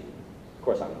 Dancers do. Of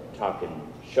course, I'm talking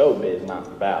showbiz,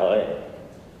 not ballet.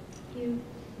 You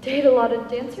date a lot of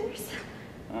dancers?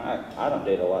 I don't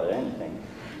date a lot of anything.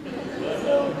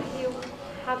 So you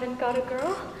haven't got a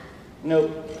girl?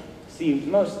 Nope. See,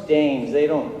 most dames, they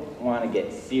don't want to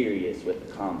get serious with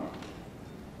the comic.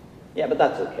 Yeah, but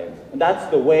that's okay. That's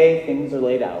the way things are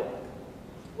laid out.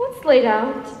 What's laid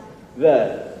out?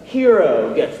 The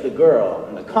hero gets the girl,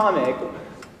 and the comic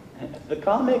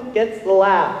gets the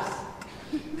laughs.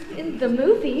 In the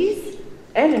movies?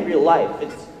 And in real life,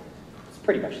 it's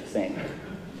pretty much the same.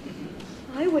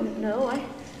 I wouldn't know. I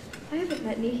haven't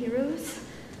met any heroes.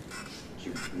 Did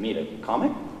you meet a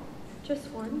comic? Just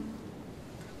one.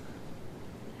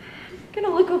 I'm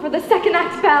gonna look over the second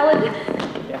act ballad.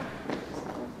 Yeah.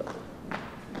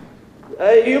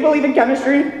 You believe in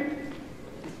chemistry?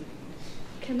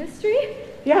 Chemistry?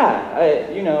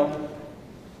 Yeah,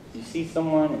 you see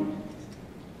someone and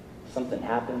something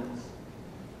happens.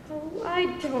 Oh, I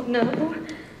don't know.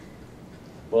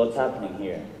 Well, it's happening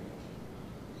here.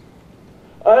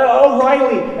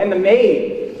 Riley and the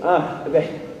maid.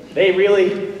 They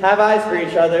really have eyes for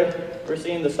each other. We're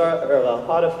seeing the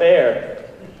hot affair.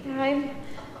 Yeah, I'm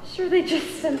sure they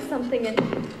just sense something in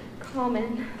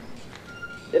common.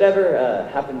 Did it ever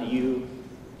happen to you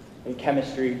in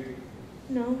chemistry?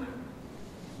 No.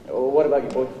 What about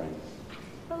your boyfriend?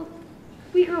 Well,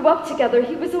 we grew up together.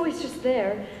 He was always just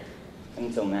there.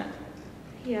 Until now.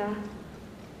 Yeah.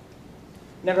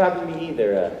 Never happened to me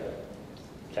either.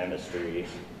 Chemistry.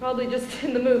 Probably just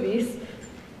in the movies.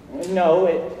 No,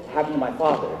 it happened to my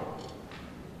father.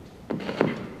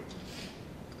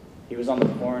 He was on the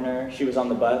corner, she was on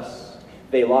the bus.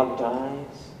 They locked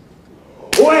eyes.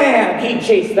 Wham! He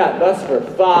chased that bus for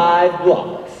 5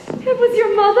 blocks. It was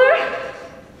your mother?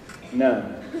 No.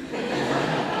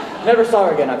 Never saw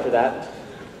her again after that.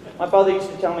 My father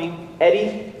used to tell me,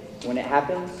 Eddie, when it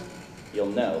happens, you'll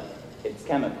know. It's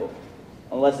chemical.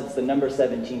 Unless it's the number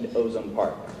 17 to ozone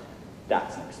park.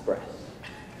 That's an express.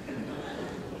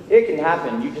 It can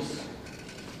happen, you just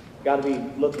gotta be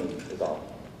looking, is all.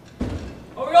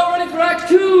 Are we all ready for Act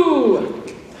 2?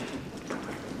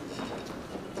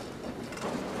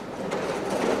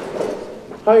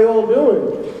 How you all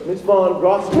doing? Miss Von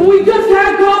Grossman? We just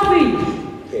had coffee!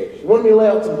 Okay, she wanted me to lay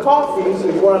out some coffee, so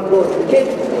you won't have to go to the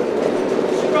kitchen.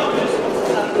 She promised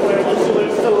once she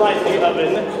leaves to light the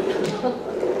oven.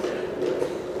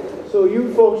 So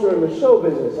you folks are in the show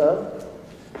business, huh?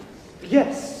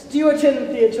 Yes. Do you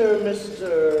attend theater,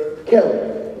 Mr. Kelly.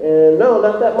 And no,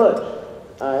 not that much.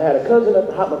 I had a cousin at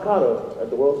the Hot Mikado at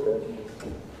the World's Fair.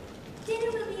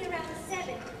 Dinner will be around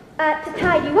 7. To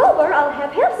tide you over, I'll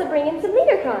have Elsa bring in some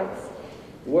leader cards.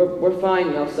 We're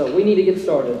fine, Elsa. We need to get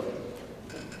started.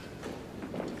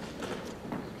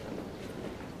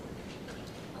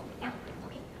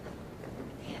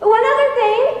 One other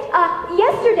thing,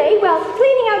 yesterday, while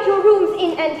cleaning out your rooms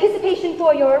in anticipation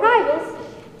for your arrivals,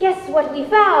 guess what we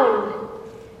found?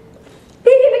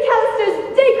 Baby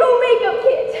McAllister's Deco makeup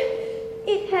kit.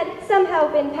 It had somehow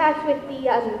been packed with the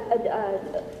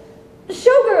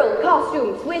showgirl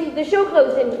costumes when the show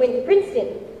closed and went to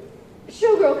Princeton.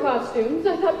 Showgirl costumes?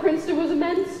 I thought Princeton was a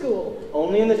men's school.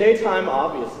 Only in the daytime,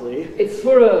 obviously. It's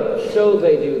for a show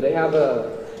they do. They have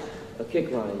a kick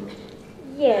line.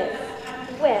 Yes.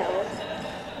 Well,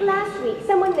 last week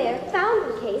someone there found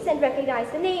the case and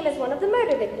recognized the name as one of the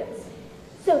murder victims.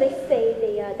 So they say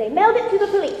they mailed it to the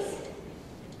police,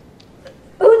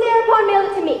 who thereupon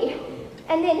mailed it to me.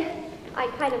 And then I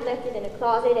kind of left it in a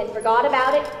closet and forgot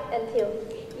about it until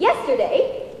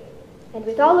yesterday. And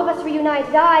with all of us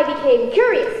reunited, I became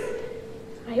curious.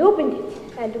 I opened it,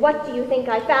 and what do you think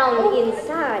I found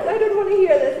inside? I don't want to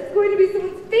hear this. It's going to be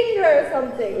someone's finger or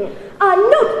something. A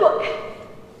notebook!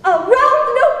 A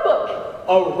round notebook!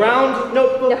 A round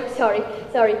notebook? No, sorry.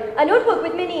 A notebook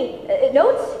with many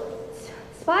notes,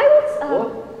 spirals,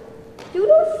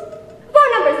 doodles?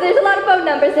 Phone numbers. There's a lot of phone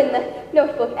numbers in the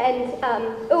notebook, and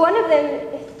one of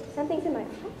them, something's in my eye.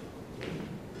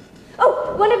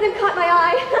 Oh, one of them caught my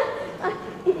eye.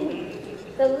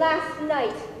 The last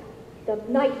night. The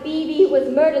night Phoebe was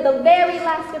murdered, the very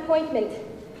last appointment.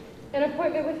 An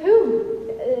appointment with whom?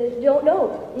 Don't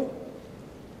know.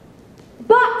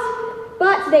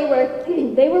 But they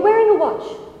were wearing a watch.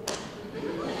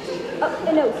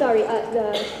 No, sorry,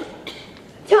 the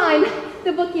time.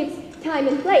 The book gives time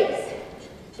and place.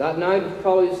 That night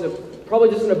was probably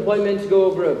just an appointment to go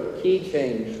over a key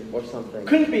change or something.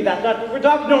 Couldn't be that night. We were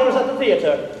Dr. Norris at the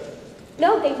theater.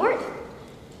 No, they weren't.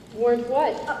 Weren't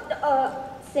what?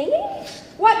 Singing?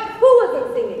 What? Who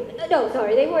wasn't singing? No,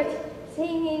 sorry, they weren't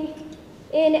singing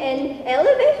in an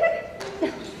elevator?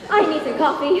 I need some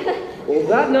coffee. Well,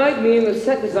 that night, me and the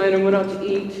set designer went out to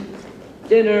eat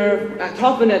dinner at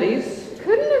Toffanetti's.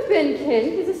 Couldn't have been Ken,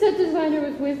 because the set designer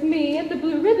was with me at the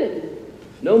Blue Ribbon.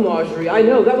 No, Marjorie, I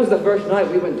know. That was the first night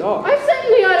we went dark. I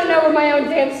certainly ought to know where my own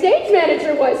damn stage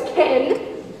manager was, Ken.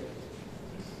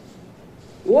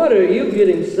 What are you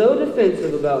getting so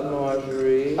defensive about,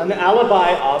 Marjorie? An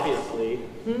alibi, obviously.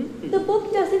 The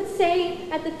book doesn't say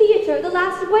at the theater. The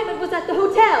last appointment was at the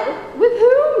hotel. With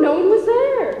whom? No one was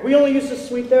there. We only used to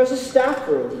suite there as a staff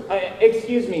room.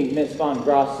 Excuse me, Miss von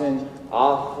Grossen.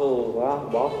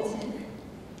 Waffle.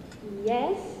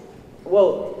 Yes?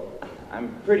 Well, I'm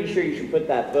pretty sure you should put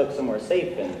that book somewhere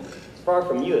safe and as far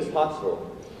from you as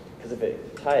possible. Because if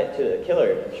it tied it to the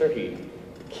killer, I'm sure he'd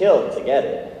kill to get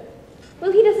it.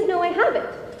 Well, he doesn't know I have it.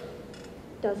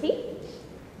 Does he?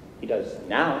 He does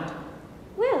now.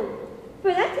 Well,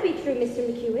 for that to be true, Mr.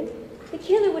 McEwen, the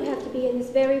killer would have to be in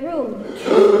this very room.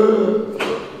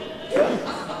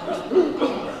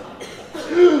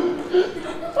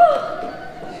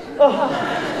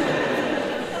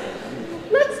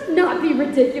 Let's not be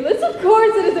ridiculous. Of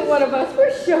course it isn't one of us.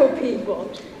 We're show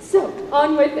people. So,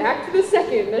 on with Act the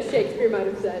Second, as Shakespeare might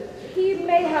have said. He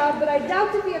may have, but I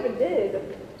doubt if he ever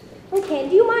did. Okay,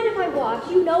 do you mind if I watch?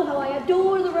 You know how I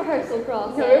adore the rehearsal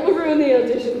process. No, it will ruin the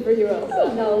audition for you, Elsa.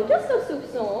 Oh, no, just a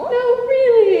soupçon. No,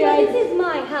 really, Well, this is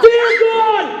my house. Dear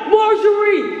God!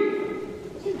 Marjorie!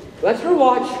 Let's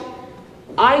rewatch.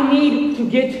 I need to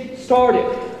get started.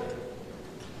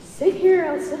 Sit here,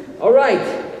 Elsa. All right.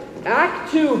 Act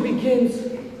 2 begins.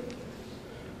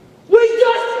 We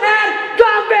just had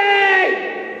coffee!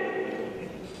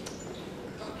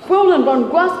 Fräulein von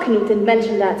Grosknuten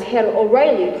mentioned that Herr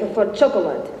O'Reilly preferred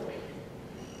chocolate.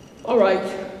 All right.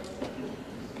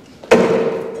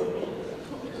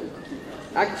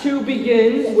 Act 2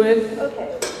 begins with...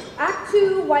 Okay. Act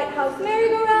 2, White House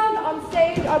merry-go-round. On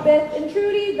stage are Biff and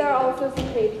Trudy. There are also some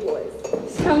page boys.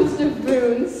 Sounds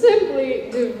Devoon. Simply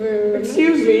Devoon.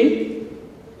 Excuse me.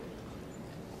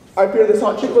 I fear this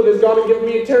hot chocolate has gone and given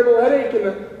me a terrible headache,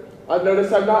 and I've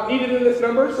noticed I'm not needed in this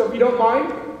number, so if you don't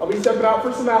mind, I'll be stepping out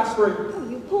for some aspirin. Oh,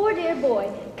 you poor dear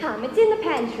boy. Come, it's in the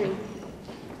pantry.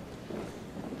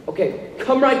 Okay,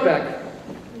 come right back.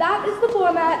 That is the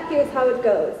format. Here's how it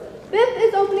goes. Biff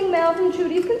is opening mail from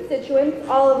Trudy's constituents,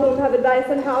 all of whom have advice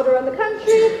on how to run the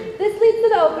country. This leads to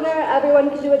the opener. Everyone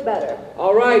can do it better.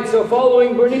 All right, so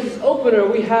following Bernice's opener,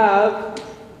 we have...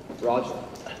 Roger.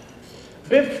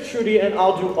 Biff, Trudy, and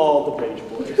I'll do all the page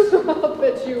boys. I'll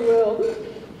bet you will.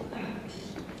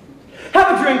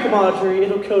 Have a drink, Marjorie.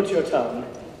 It'll coat your tongue.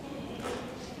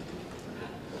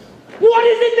 What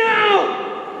is it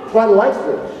now? Try the light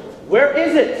switch. Where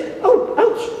is it? Oh,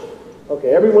 ouch. Okay,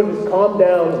 everyone just calm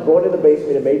down. We're going to the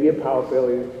basement. It may be a power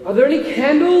failure. Are there any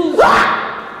candles?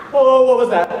 Oh, what was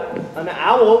that? An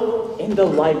owl in the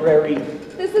library.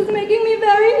 This is making me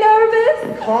very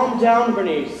nervous. Calm down,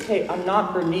 Bernice. Hey, I'm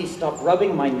not Bernice. Stop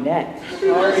rubbing my neck.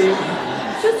 Sorry.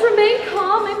 Just remain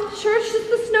calm. I'm sure it's just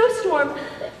the snowstorm.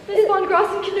 Miss von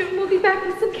Grossen will be back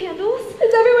with some candles.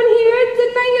 Is everyone here?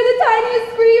 Didn't I hear the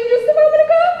tiniest scream just a moment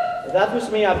ago? That was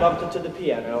me. I bumped into the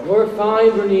piano. We're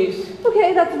fine, Bernice.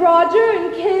 Okay, that's Roger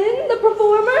and Ken, the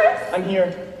performers. I'm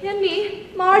here. And me.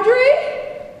 Marjorie?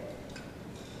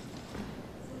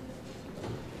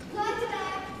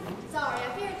 Sorry,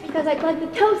 I fear it's because I plugged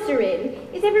the toaster in.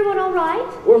 Is everyone all right?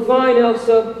 We're fine,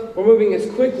 Elsa. We're moving as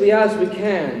quickly as we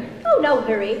can. Oh, no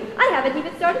hurry. I haven't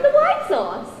even started the white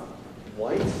sauce.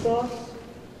 White sauce?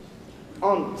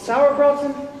 On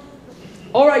sauerkrauten?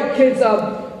 All right, kids,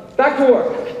 back to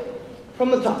work.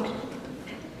 From the top.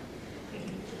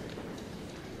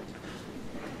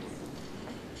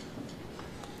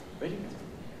 Ready?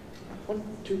 1,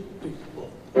 2, 3, 4.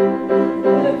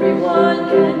 Everyone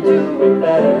can do it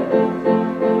better.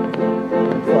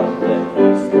 From the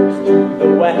east coast to the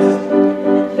west.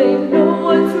 They know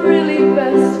what's really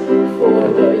best for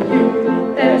the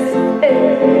USA.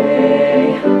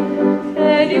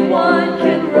 Anyone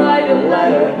can write a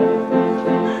letter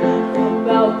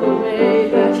about the way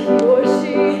that he or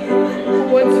she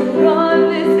wants to run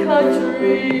this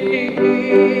country.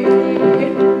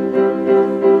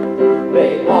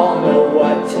 They all know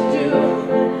what to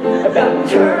do about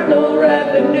internal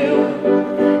revenue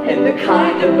and the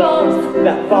kind of bumps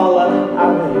That fall up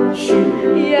our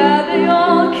shoe. yeah, they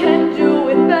all can do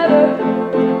it better.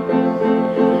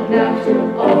 And after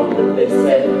all of this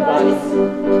advice,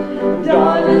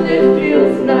 darling, it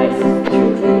feels nice to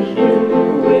be here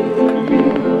with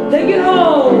you. Take it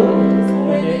home!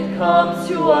 When it comes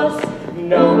to us,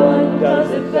 no one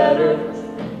does it better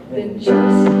than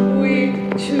just we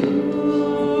two.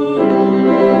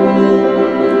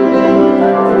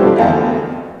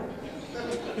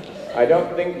 I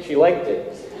don't think she liked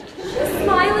it. She's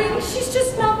smiling. She's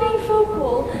just not being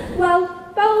vocal. Well,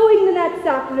 following the next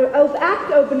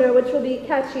act opener, which will be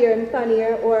catchier and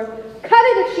funnier, or cut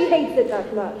it if she hates it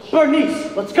that much.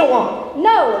 Bernice, let's go on.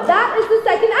 No, that is the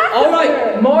second act All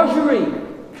opener. right, Marjorie,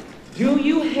 do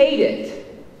you hate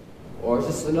it? Or is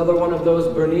this another one of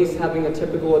those Bernice having a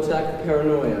typical attack of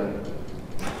paranoia?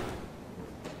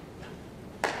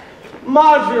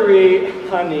 Marjorie,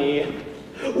 honey,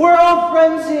 we're all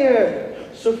friends here.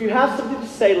 So if you have something to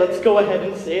say, let's go ahead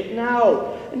and say it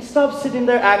now. And stop sitting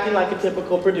there acting like a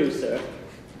typical producer.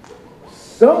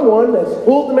 Someone has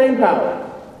pulled the main power.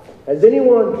 Has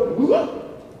anyone...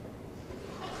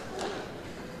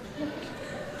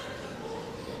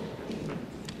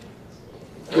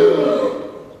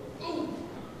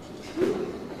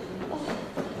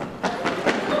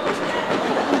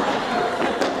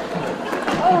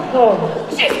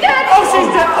 She's dead! Oh, she's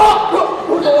dead!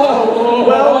 Oh!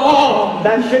 Well,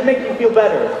 that should make you feel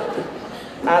better.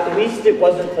 At least it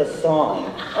wasn't a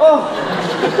song.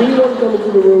 Does anyone come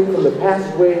into the room from the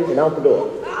passageways and out the door?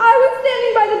 I was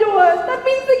standing by the door. That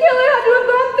means the killer had to have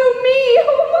gone through me.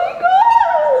 Oh my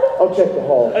god! I'll check the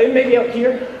hall. Maybe out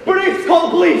here? Bernice, call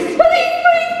the police!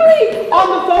 Police! On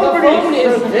the phone, The Bernice! phone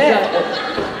is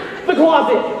dead. The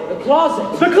closet! The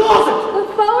closet. The closet! The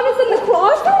phone is in the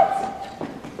closet?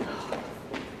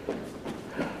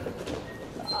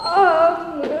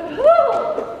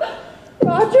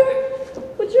 Roger,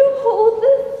 would you hold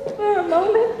this for a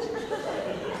moment?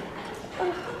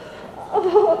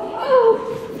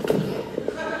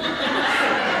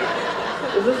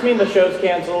 Does this mean the show's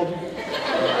canceled?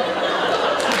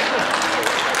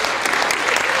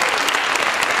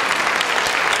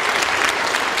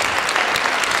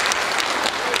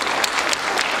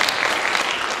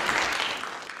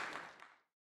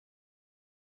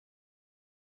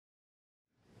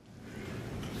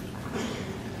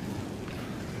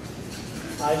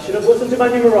 I should have listened to my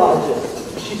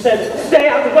numerologist. She said, stay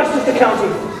out of Westchester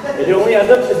County. It only adds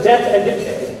up to death and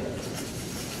decay.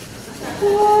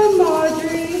 Poor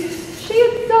Marjorie. She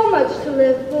had so much to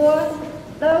live for.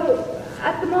 Though,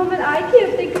 at the moment, I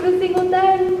can't think of a single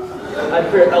thing. I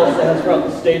fear Elsa has brought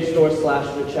the stage door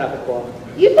slashed to Chappaqua.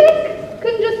 You think?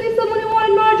 Couldn't just be someone who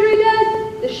wanted Marjorie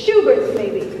dead? The Schuberts,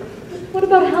 maybe. What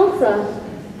about Elsa?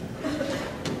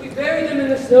 We buried him in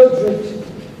the snowdrift.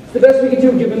 It's the best we can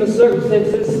do given the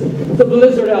circumstances. It's a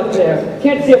blizzard out there.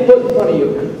 Can't see a foot in front of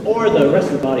you. Or the rest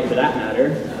of the body, for that matter.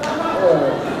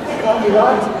 Coffee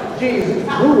hot? Jeez,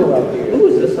 it's brutal out here. Ooh,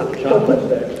 is this hot Don't chocolate? touch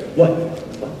that. What?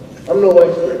 I'm no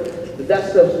expert, but that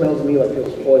stuff smells to me like it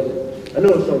was poison. I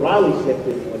noticed O'Reilly sniffed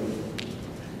it when...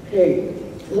 Hey,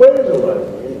 where's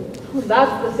O'Reilly? Well,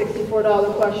 that's the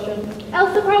 $64 question.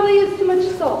 Elsa probably used too much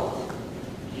salt.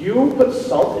 You put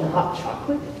salt in hot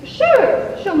chocolate?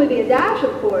 Sure, she'll maybe a dash,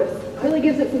 of course. Really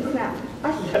gives it some snap. I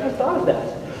never thought of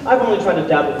that. I've only tried to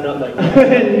dab with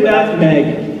nutmeg.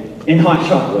 Nutmeg in hot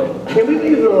chocolate. Can we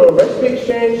leave a recipe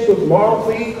exchange till tomorrow,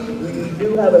 please? We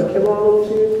do have a killer on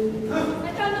here.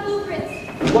 I found the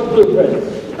blueprints What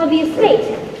blueprint? of the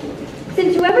estate.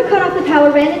 Since whoever cut off the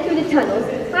power ran it through the tunnels,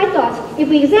 I thought if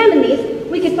we examined these,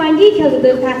 we could find details of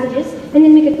those passages, and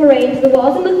then we could foray into the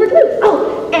walls and look for clues.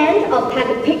 Oh, and I'll pack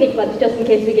a picnic lunch just in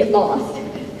case we get lost.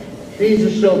 These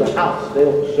just show the house. They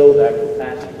don't show the actual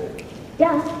passage.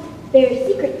 Duh, they're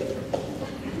secrets.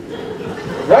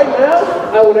 Right now,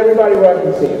 I want everybody where I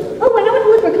can see them. Oh, I know what to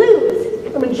look for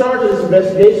clues. I'm in charge of this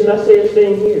investigation. I say you're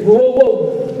staying here. Whoa,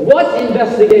 whoa, what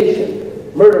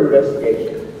investigation? Murder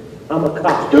investigation. I'm a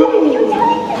cop.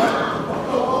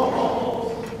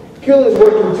 Killer's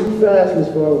working too fast, Miss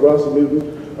Rossi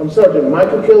Newton. I'm Sergeant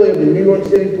Michael Kelly of the New York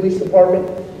City Police Department,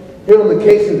 here on the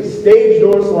case of the stage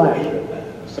door slasher.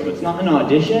 So it's not an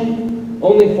audition?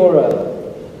 Only for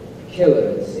a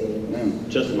killer, it seems.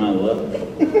 Just my luck.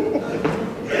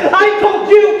 I told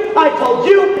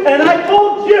you, and I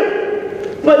told you!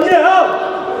 But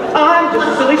no, I'm just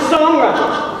a silly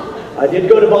songwriter. I did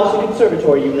go to Boston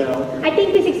Conservatory, you know. I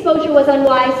think this exposure was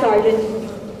unwise, Sergeant.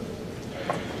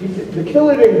 The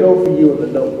killer didn't go for you in the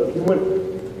notebook.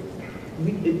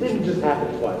 It didn't just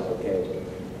happen twice, okay?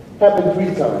 It happened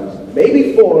 3 times,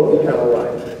 maybe 4 if you count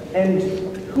right. And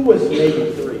who was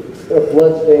maybe 3? There are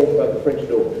bloodstains by the French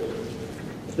door.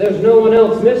 There's no one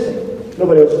else missing.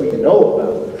 Nobody else we know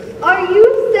about. Are you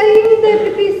saying there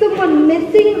could be someone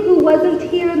missing who wasn't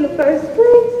here in the first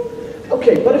place?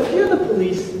 Okay, but if you're the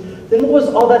police, then what was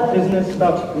all that business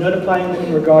about notifying them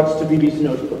in regards to BB's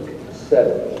notebook?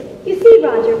 Settled. You see,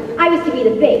 Roger, I was to be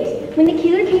the bait. When the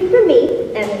killer came for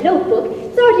me and the notebook,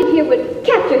 Sergeant here would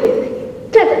capture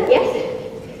him. Clever, yes?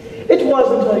 It was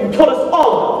until you told us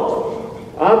all about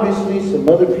it. Obviously, some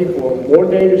other people are more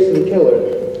dangerous to the killer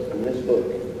than this book.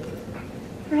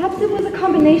 Perhaps it was a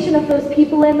combination of those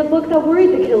people and the book that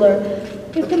worried the killer.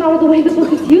 Get them out of the way, the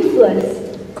book is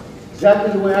useless.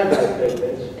 Exactly the way I got it,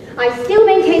 Miss. I still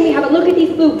maintain we have a look at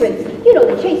these blueprints. You know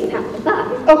the chase is half the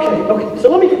fun. Okay, so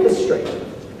let me get this straight.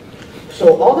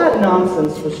 So all that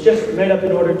nonsense was just made up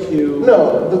in order to...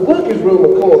 No, the book is real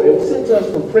McCoy. It was sent to us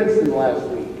from Princeton last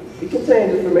week. It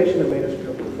contains information that made us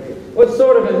jump in the face. What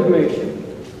sort of information?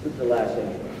 With the last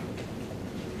entry.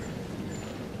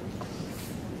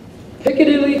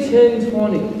 Piccadilly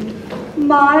 1020.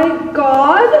 My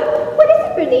God! What is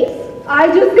it, Bernice? I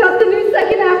just got the new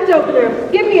second act opener.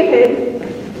 Give me a pin.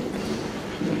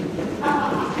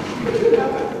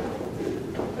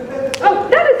 Oh,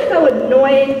 that is so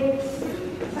annoying.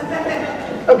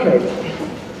 Okay,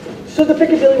 so the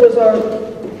Piccadilly was our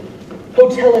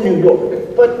hotel in New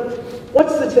York, but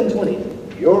what's the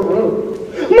 1020? Your room.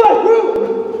 My room!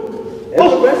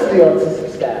 And the rest of the artistic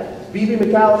staff. B.B.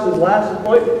 McAllister's last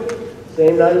appointment,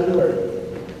 same night as the murder.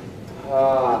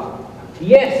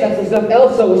 Yes, that's the stuff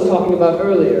Elsa was talking about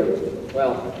earlier.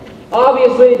 Well,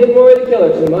 obviously it didn't worry the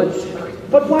killer too much.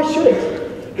 But why should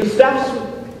it? The staff's... Oh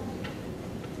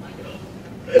my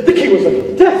God. The key was on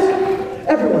the desk.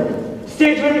 Everyone,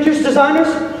 stage managers, designers,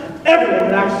 everyone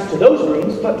had access to those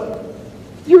rooms, but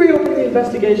you reopened the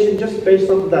investigation just based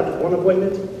on that one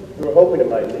appointment? We were hoping it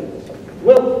might lead to something.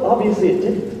 Well, obviously it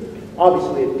didn't.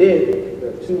 Obviously it did.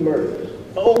 There are 2 murders.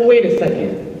 Oh, wait a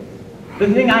second. The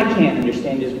thing I can't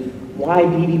understand is why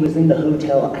BB was in the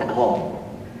hotel at all.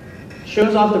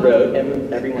 Show's off the road,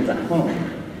 and everyone's at home.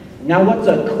 Now what's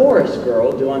a chorus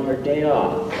girl do on her day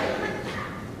off?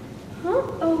 Huh?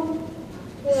 Oh.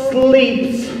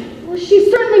 Sleeps. Well, she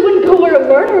certainly wouldn't go where a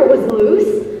murderer was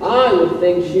loose. I would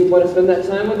think she'd want to spend that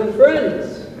time with her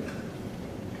friends.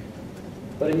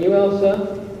 But in you,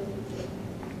 Elsa?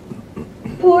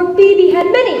 Poor Phoebe had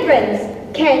many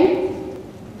friends. Ken?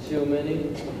 Too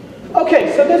many?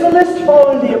 Okay, so there's a list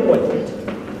following the appointment.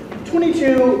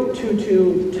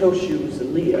 2222 toe shoes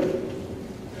Leo.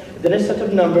 Then a set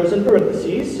of numbers in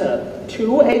parentheses,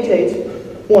 288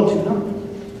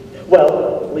 129.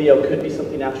 Well, Leo could be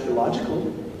something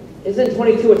astrological. Isn't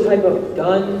 22 a type of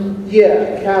gun?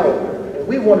 Yeah, calendar. And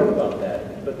we wondered about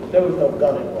that, but there was no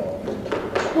gun involved.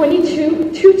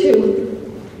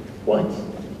 2222. What?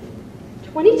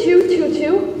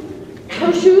 2222.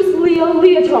 Toe shoes, Leo,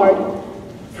 leotard.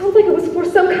 Sounds like it was for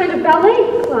some kind of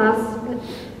ballet class. But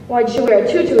why'd she wear a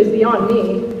tutu is beyond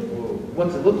me.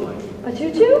 What's it look like? A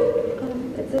tutu?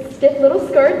 It's a stiff little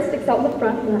skirt, sticks out in the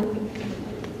front.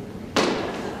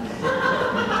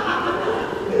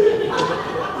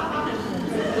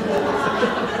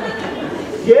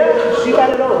 Yeah, she had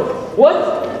it on. What?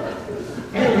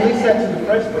 You didn't release that to the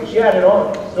press, but she had it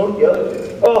on. Don't yell at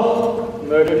her. Oh,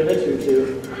 murdered in a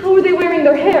tutu. How were they wearing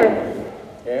their hair?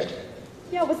 Hair?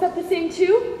 Yeah, was that the same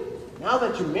too? Now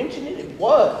that you mention it, it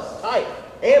was tight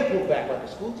and pulled back like a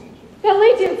school teacher.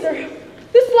 Ballet dancer!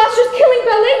 This slasher's killing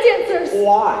ballet dancers!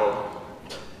 Why?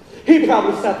 He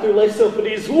probably sat through Les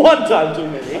Symphonies one time too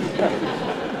many.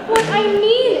 What I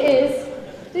mean is,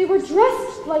 they were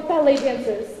dressed like ballet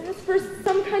dancers, as for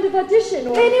some kind of audition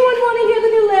or... Anyone want to hear the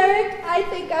new lyric? I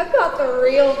think I've got the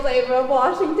real flavor of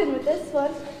Washington with this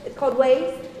one. It's called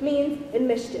Ways, Means, and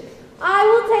Mischief. I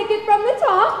will take it from the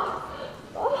top.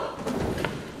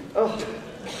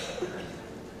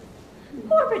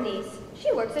 Poor Bernice.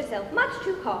 She works herself much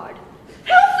too hard.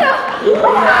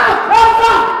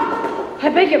 I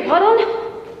beg your pardon?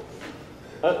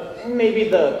 Maybe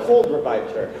the cold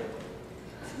revived her.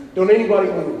 Don't anybody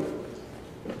move.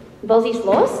 Was he's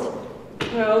lost?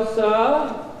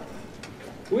 Elsa,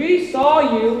 we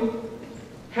saw you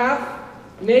half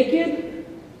naked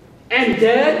and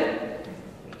dead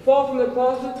fall from the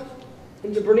closet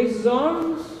into Bernice's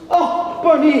arms. Oh,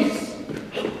 Bernice!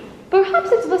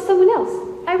 Perhaps it was someone else.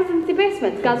 I was in the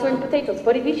basement gathering potatoes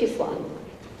for the Vichyslaw.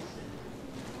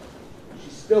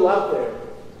 She's still out there,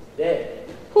 dead.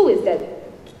 Who is dead?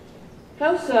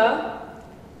 Elsa,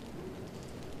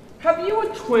 have you a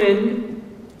twin?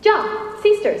 Ja,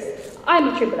 sisters. I'm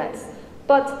a triplets,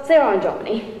 but they are in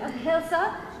Germany.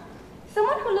 Elsa,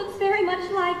 someone who looks very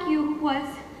much like you was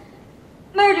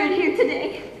murdered here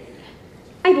today.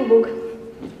 Eidelburg.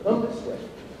 Come this way.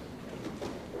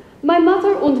 My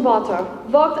mother and father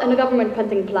worked in a government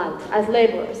printing plant as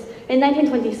laborers. In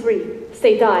 1923,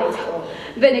 they died.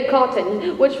 Then a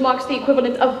carton, which marks the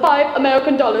equivalent of $5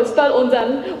 American, fell on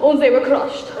them, and they were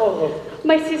crushed.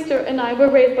 My sister and I were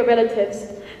raised by relatives.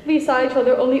 We saw each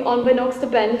other only on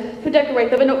Weihnachtsabend to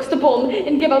decorate the Weihnachtsbaum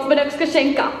and give out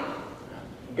Weihnachtsgeschenke.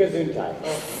 Gesundheit.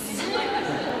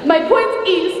 My point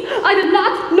is, I did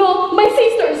not know my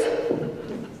sisters.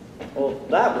 Well,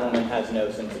 that woman has no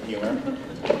sense of humor.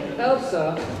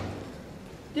 Elsa,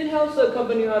 did Elsa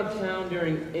accompany you out of town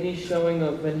during any showing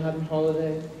of Manhattan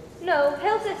Holiday? No,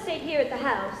 Elsa stayed here at the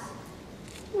house.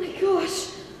 Oh my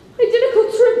gosh. Identical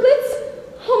triplets?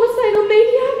 Homicidal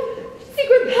maniac?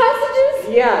 Secret passages?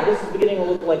 Yeah, this is beginning to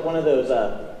look like one of those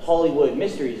Hollywood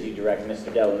mysteries you direct, Mr.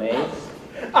 Delamaze.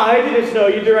 I didn't know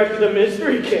you directed a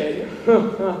mystery, kid.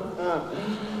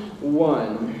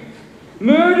 1.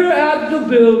 Murder at the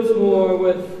Biltmore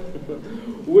with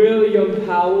William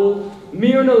Powell,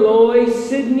 Myrna Loy,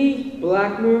 Sidney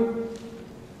Blackmore,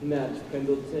 Matt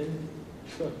Pendleton,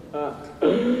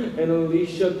 and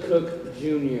Alicia Cook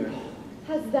Jr.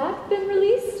 Has that been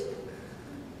released?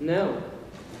 No.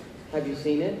 Have you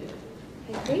seen it?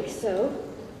 I think so.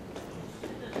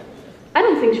 I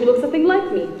don't think she looks a thing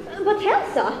like me. But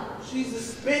Elsa, She's a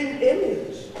spin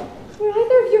image. Were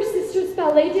either of your sisters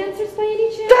ballet dancers by any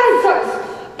chance? Dancers!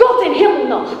 Gott in Himmel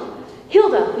noch!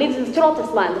 Hilda lives in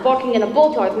Strottersland, working in a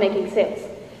boatyard making sails.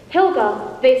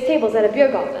 Helga waits tables at a beer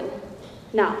garden.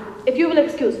 Now, if you will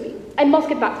excuse me, I must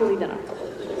get back to the dinner.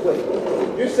 Wait,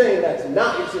 you're saying that's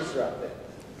not your sister out there?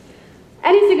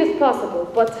 Anything is possible,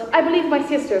 but I believe my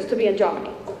sisters to be in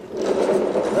Germany.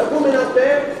 That woman out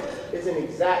there is an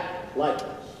exact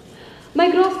likeness. My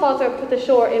grandfather put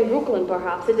ashore in Brooklyn,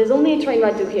 perhaps. It is only a train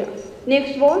ride to here.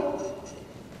 Next war?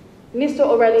 Mr.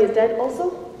 O'Reilly is dead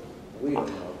also? We don't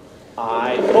know.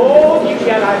 I told you she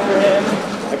had eyes for him.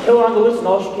 I kill her on the loose and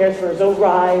all she cares for is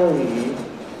O'Reilly.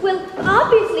 well,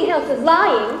 obviously Elsa's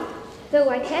lying, though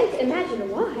I can't imagine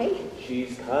why.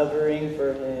 She's covering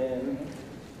for him.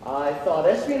 I thought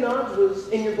espionage was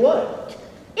in your blood.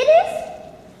 It is.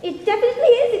 It definitely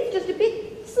is. It's just a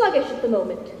bit sluggish at the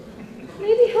moment.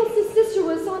 Maybe Elsa's sister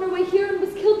was on her way here and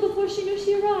was killed before she knew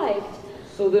she arrived.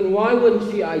 So then why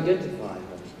wouldn't she identify her?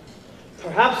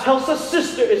 Perhaps Elsa's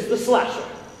sister is the slasher.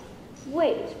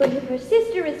 Wait, but if her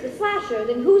sister is the slasher,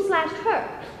 then who slashed her?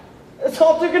 It's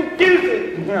all too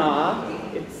confusing. Nah,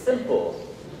 it's simple.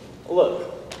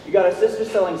 Look, you got a sister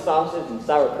selling sausage and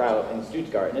sauerkraut in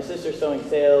Stuttgart, and a sister sewing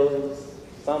sails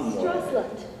somewhere.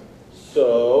 Strassland.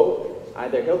 So,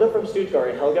 either Hilda from Stuttgart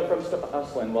and Helga from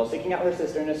Strassland, while seeking out her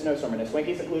sister in a snowstorm in a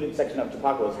swanky, secluded section of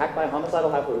Chappaqua, was hacked by a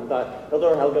homicidal half-wit who thought Hilda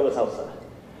or Helga was Elsa.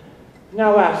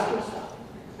 Now ask yourself,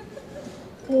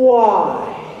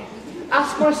 why?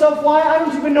 Ask myself why. I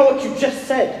don't even know what you just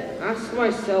said. Ask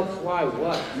myself why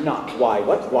what? Not why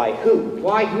what, why who?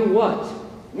 Why who what?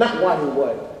 Not why who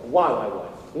what. Why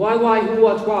what. Why who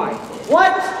what why?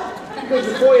 What? Because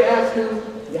before you ask who,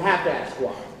 you have to ask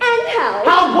why. And how?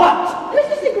 How what? I was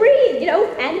just agreeing,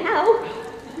 and how.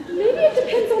 Maybe it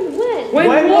depends on when.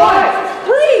 When what?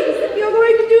 Please, if you're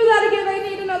going to do that again, I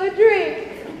need another drink.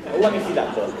 Let me see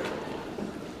that book.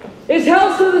 Is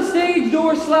Elsa the stage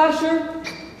door slasher?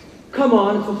 Come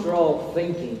on, it's what you're all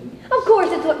thinking. Of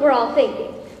course it's what we're all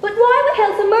thinking. But why would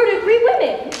Elsa murder 3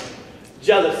 women?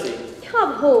 Jealousy.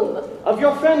 Of whom? Of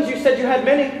your friends, you said you had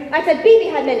many. I said Phoebe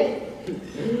had many.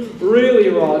 Really,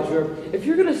 Roger, if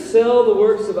you're gonna sell the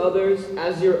works of others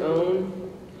as your own,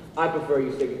 I prefer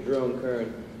you stick with Jerome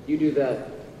Kern. You do that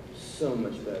so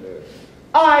much better.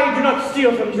 I do not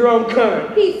steal from Jerome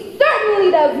Kern. He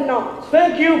certainly does not.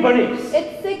 Thank you, Bernice.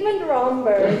 It's Sigmund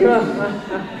Romberg. Oh,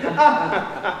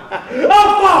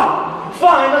 fine!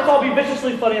 Fine, let's all be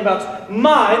viciously funny about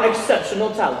my exceptional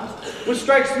talent, which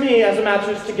strikes me as a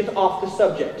matter to get off the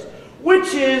subject,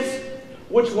 which is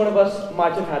which one of us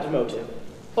might have had a motive.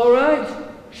 All right.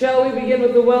 Shall we begin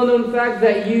with the well-known fact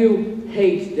that you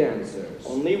hate dancers?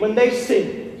 Only when they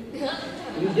sing.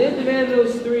 You did demand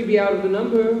those 3 be out of the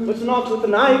number. But not with a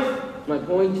knife. My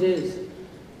point is,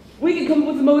 we can come up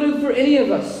with a motive for any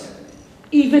of us.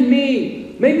 Even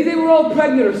me. Maybe they were all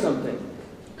pregnant or something.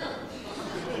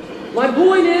 My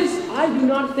point is, I do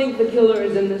not think the killer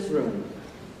is in this room.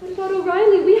 What about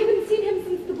O'Reilly? We haven't seen him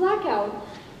since the blackout.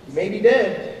 Maybe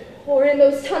dead. Or in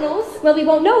those tunnels. Well, we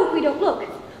won't know if we don't look.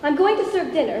 I'm going to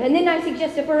serve dinner, and then I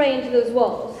suggest a foray into those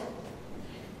walls.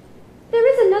 There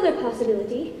is another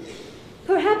possibility.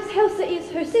 Perhaps Helsa is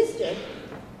her sister.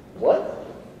 What?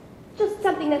 Just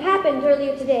something that happened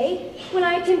earlier today when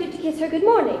I attempted to kiss her good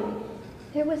morning.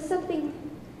 There was something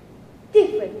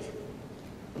different.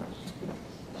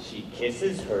 She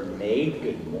kisses her maid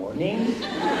good morning?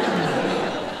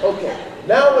 Okay,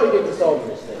 now I want to get to solving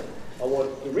this thing. I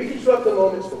want to reconstruct the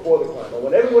moments before the crime. I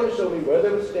want everyone to show me where they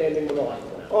were standing when the light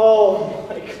went out. Oh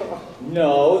my god.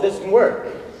 No, this can work.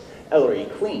 Ellery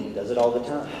Queen does it all the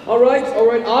time. All right.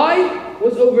 I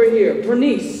was over here.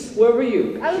 Bernice, where were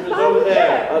you? I She was over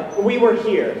there. We were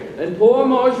here. And poor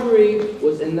Marjorie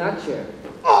was in that chair.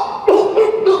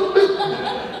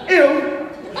 Ew.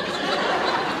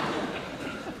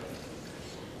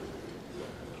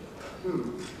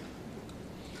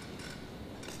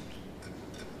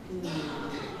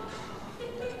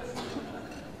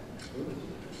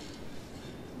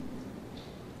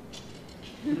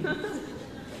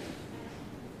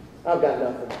 I've got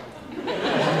nothing.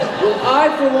 Well,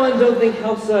 I, for one, don't think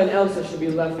Helsa and Elsa should be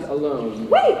left alone.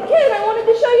 Wait, kid, I wanted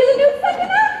to show you the new second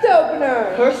act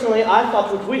opener. Personally, I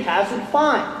thought what we had was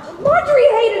fine. Marjorie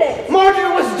hated it.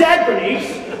 Marjorie was dead,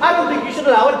 Bernice. I don't think you should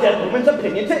allow a dead woman's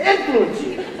opinion to influence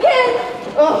you.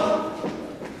 Kid. Ugh.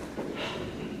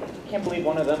 Can't believe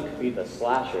one of them could be the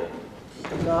slasher.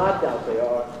 No, I doubt they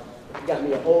are. You got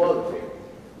me a whole other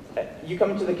thing. You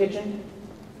coming to the kitchen?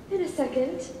 In a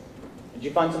second. Did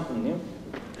you find something new?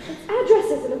 It's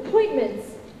addresses and appointments.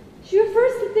 She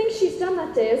refers to things she's done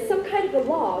that day as some kind of a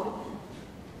log.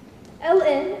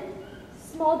 LN,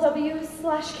 small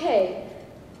w/K.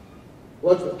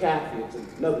 Lunch with Kathy, it's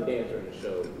another dancer in the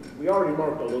show. We already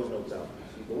marked all those notes out.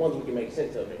 The ones we can make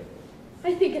sense of here.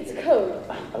 I think it's a code.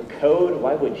 A code?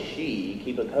 Why would she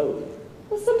keep a code?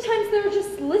 Well, sometimes there are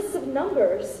just lists of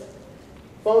numbers.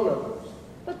 Phone numbers.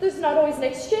 But there's not always an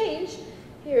exchange.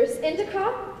 Here's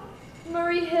Endicott,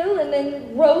 Murray Hill, and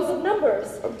then rows of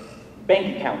numbers.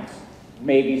 Bank accounts.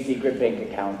 Maybe secret bank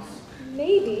accounts.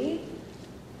 Maybe.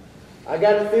 I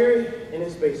got a theory, and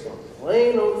it's based on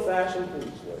plain old-fashioned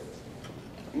police work.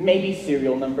 Maybe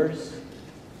serial numbers.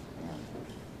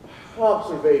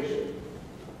 Observation.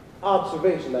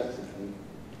 Observation, that's the key.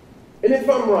 And if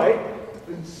I'm right,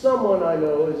 then someone I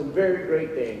know is in very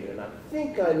great danger, and I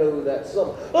think I know that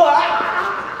someone.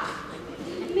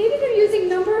 Maybe they're using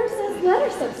numbers as letter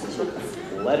substitutes.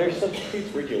 Letter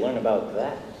substitutes? Where'd you learn about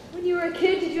that? When you were a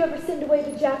kid, did you ever send away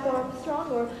to Jack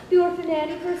Armstrong or the Orphan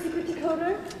Annie for a secret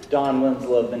decoder? Don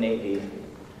Winslow of the Navy.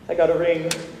 I got a ring.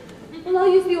 Well, I'll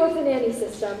use the Orphan Annie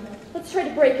system. Let's try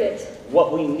to break it.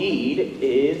 What we need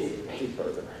is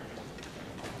paper.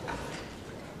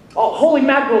 Oh, holy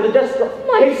mackerel, the desk drawer.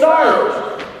 Hey,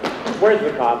 Sarge! Where's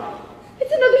the cop?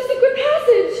 It's another secret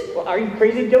passage. Well, are you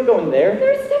crazy? Don't go in there.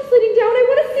 There's steps leading down. I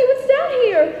want to see what's down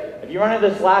here. If you run into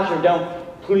the slasher, don't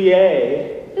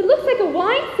plie. It looks like a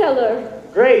wine cellar.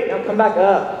 Great, now come back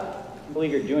up. I can't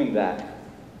believe you're doing that.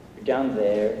 You're down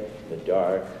there, in the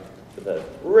dark, with a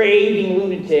raving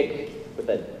lunatic with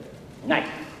a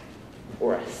knife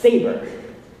or a saber.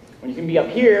 When you can be up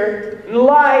here in the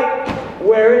light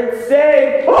where it's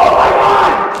safe. Oh my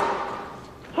God!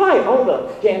 Hi, all the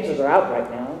dancers are out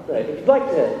right now, but if you'd like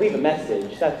to leave a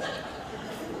message, that's...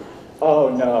 Oh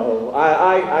no,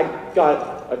 I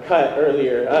got a cut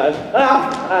earlier.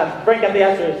 Frank got the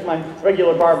answer, it's my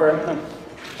regular barber.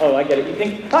 Oh, I get it. You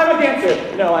think I'm a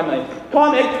dancer? No, I'm a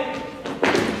comic.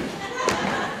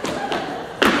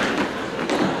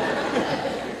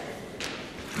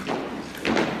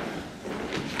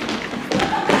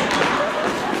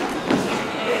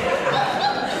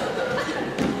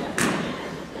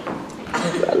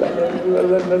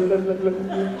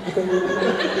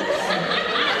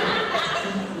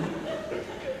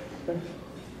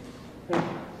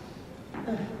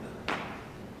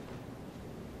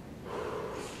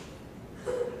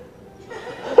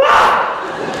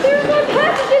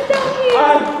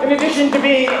 In addition to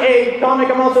being a comic,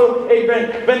 I'm also a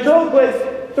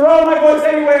ventriloquist. Throw my voice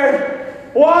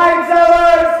anywhere. Wine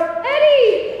cellars!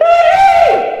 Eddie!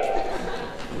 Eddie!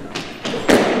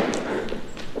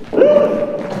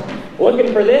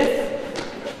 Looking for this?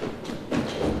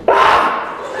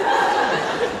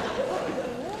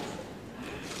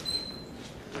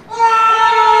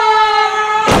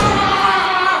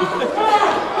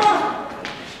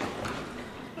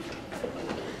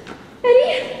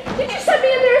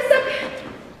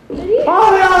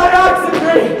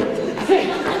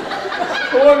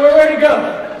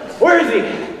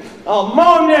 I'll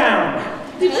mow 'em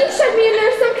down! Did you shut me in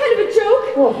there some kind of a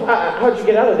joke? Well, how'd you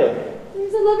get out of there?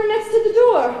 There's a lover next to the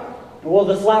door. Well,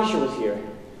 the slasher was here.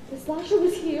 The slasher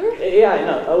was here? Yeah, I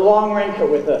know. A long raincoat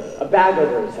with a bag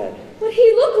over his head. What'd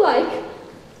he look like?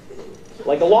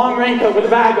 Like a long raincoat with a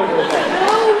bag over his head.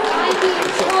 No, I mean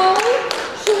tall,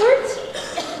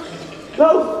 short.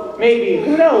 Both, maybe.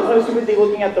 Who knows? I was too busy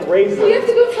looking at the razor. We have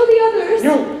to go tell the others.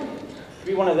 No!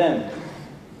 Be one of them. It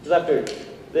was after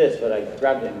this, but I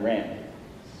grabbed it and ran.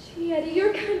 Gee, Eddie,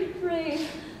 you're kind of brave.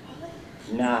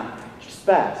 Nah, just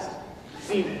fast.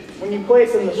 See, when you play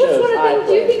some of the shows, Which one of them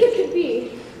do you think it could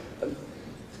be?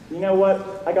 You know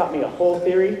what? I got me a whole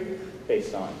theory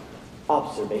based on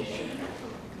observation.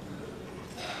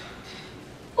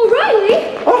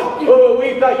 O'Reilly! Oh,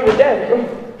 we thought you were dead.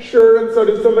 Sure, and so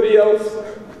did somebody else.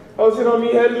 I was hit on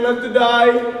me head and left to die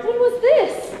When was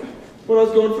this? when I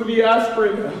was going for the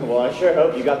aspirin. Well, I sure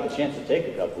hope you got the chance to take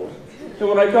a couple. And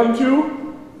when I come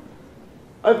to,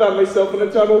 I found myself in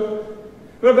a tunnel.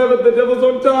 And I've had the devil's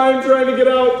own time trying to get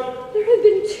out. There have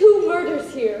been 2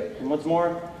 murders here. And what's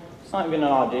more, it's not even an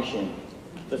audition.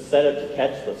 It's a setup to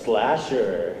catch the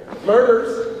slasher.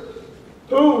 Murders?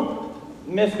 Who?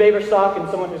 Miss Baverstock and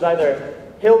someone who's either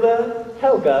Hilda,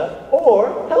 Helga, or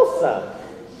Helsa.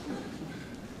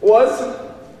 Was?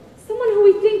 Someone who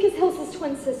we think is Hilsa's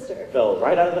twin sister. Fell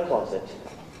right out of the closet.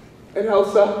 And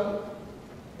Elsa?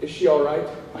 Is she all right?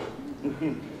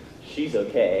 She's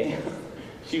okay.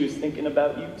 She was thinking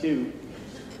about you too.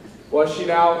 Was she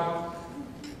now?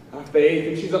 Faith,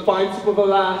 and she's a fine soup of a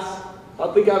lass.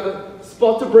 I think I have a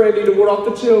spot of brandy to ward off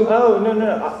the chill. Oh,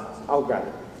 no. I'll grab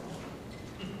it.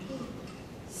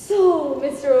 So,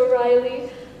 Mr. O'Reilly,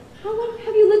 how long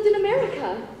have you lived in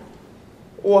America?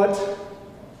 What?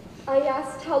 I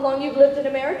asked how long you've lived in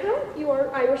America. You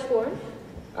are Irish born.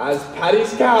 As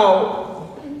Paddy's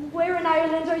cow. And where in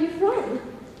Ireland are you from?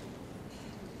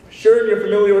 Sure, you're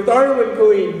familiar with Ireland,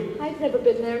 Colleen. I've never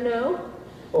been there, no.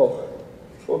 Oh,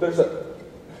 well,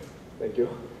 thank you.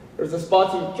 There's a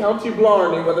spot in County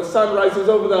Blarney where the sun rises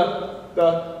over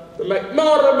the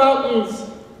McMurray Mountains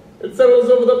and settles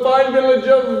over the fine village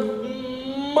of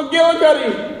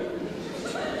McGillicuddy.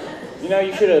 You know,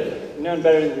 you should have known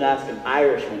better than to ask an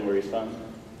Irishman where he's from.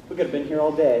 We could have been here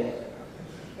all day.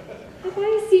 Have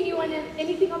I seen you on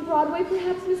anything on Broadway,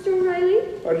 perhaps, Mr.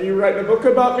 O'Reilly? Are you writing a book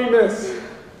about me, miss?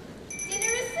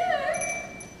 Dinner is served.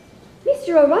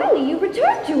 Mr. O'Reilly, you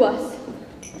returned to us.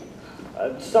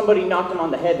 Somebody knocked him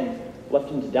on the head and left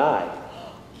him to die.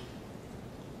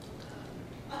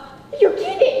 You're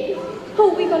kidding!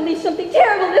 Oh, we've unleashed something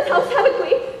terrible in this house, haven't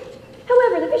we?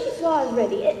 However, the vichyssoise is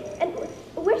ready. And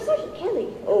where's Sergeant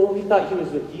Kelly? Oh, we thought he was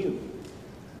with you.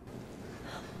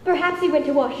 Perhaps he went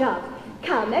to wash up.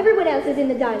 Come, everyone else is in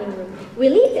the dining room.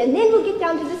 We'll eat, and then we'll get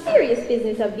down to the serious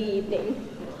business of the evening.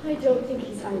 I don't think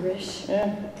he's Irish.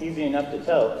 Yeah, easy enough to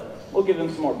tell. We'll give him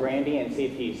some more brandy and see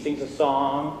if he sings a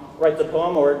song, writes a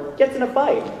poem, or gets in a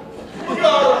fight.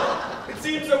 No! It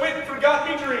seems the wit forgot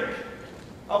me drink.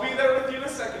 I'll be there with you in a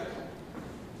second.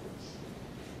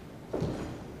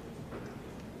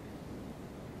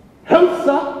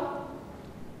 Elsa!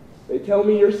 They tell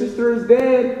me your sister is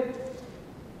dead.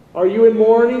 Are you in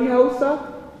mourning,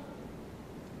 Elsa?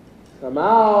 Come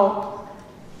out.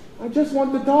 I just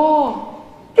want to talk.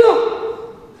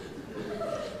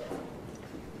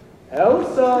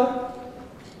 Elsa,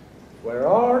 where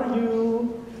are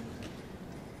you?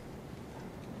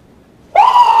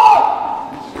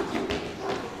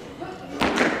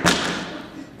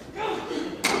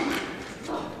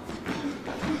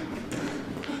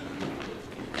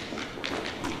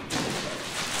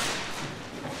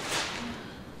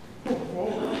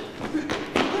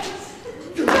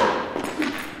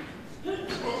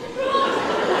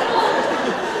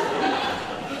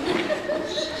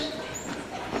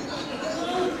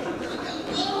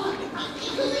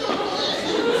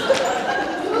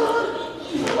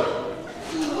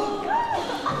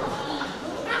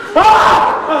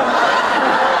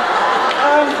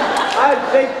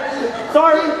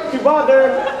 Sorry to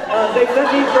bother. They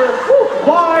sent me for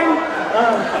wine.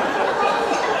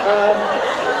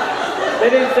 They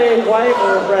didn't say white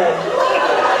or red.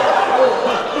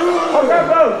 I'll grab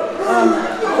both.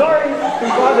 Sorry to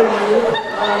bother you.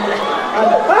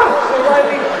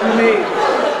 Riley and me.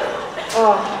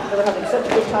 They were having such a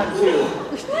good time too.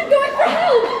 I'm going for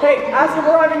help. Hey, ask if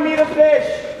we're having meat or fish.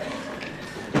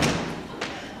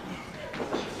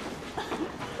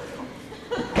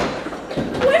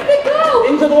 Where'd they go?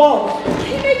 Into the wall.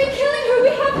 He may be killing her. We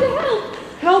have to help.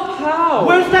 Help how?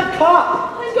 Where's that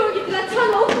cop? I'm going into that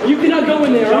tunnel. You cannot go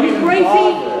in there. Are you crazy?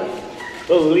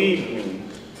 Believe me.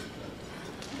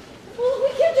 Well, we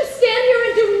can't just stand here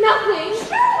and do nothing.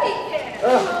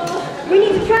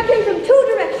 in from 2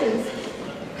 directions.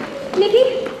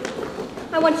 Nikki,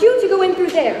 I want you to go in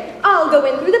through there. I'll go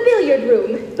in through the billiard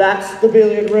room. That's the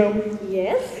billiard room?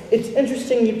 Yes? It's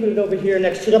interesting you put it over here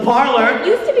next to the parlor. It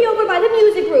used to be over by the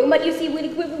music room, but you see, we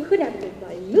couldn't have it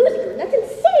by the music room. That's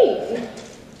insane.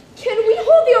 Can we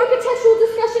hold the architectural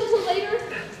discussion till later?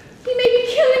 He may be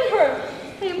killing her.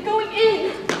 I am going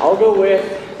in. I'll go with.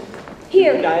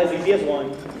 Here. Guy as easy as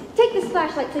one. Take this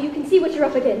flashlight so you can see what you're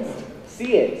up against.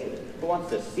 See it. Who wants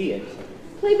to see it?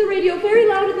 Play the radio very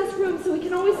loud in this room so we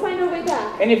can always find our way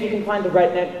back. And if you can find the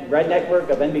right network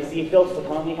of NBC, Phil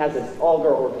Spatoni has his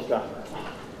all-girl orchestra.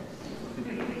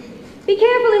 Be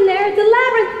careful in there. It's a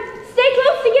labyrinth. Stay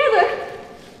close together.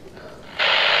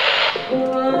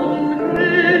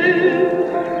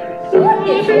 What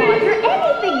is Roger?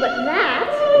 Anything but that.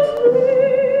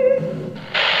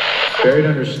 Buried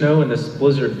under snow in this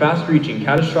blizzard fast reaching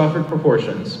catastrophic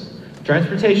proportions.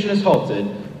 Transportation is halted.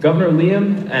 Governor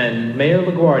Liam and Mayor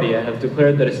LaGuardia have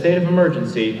declared that a state of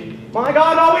emergency. My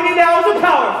God, all we need now is a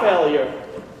power failure.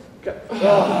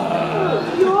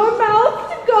 Your mouth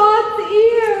to God's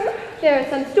ear. There are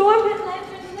some storm pit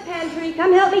lanterns in the pantry.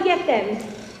 Come help me get them.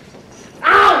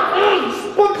 Ow! You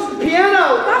spunk the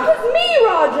piano! That was me,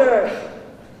 Roger.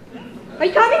 Are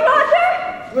you coming, Roger?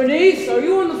 Bernice, are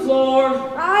you on the floor?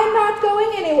 I'm not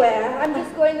going anywhere. I'm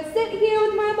just going to sit here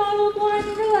with my bottle of wine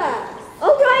and relax.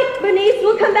 All right, Bernice,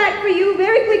 we'll come back for you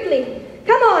very quickly.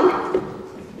 Come on.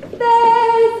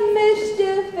 There's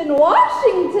mischief in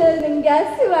Washington, and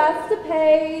guess who has to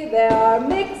pay? There are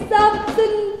mix-ups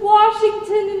in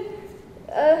Washington,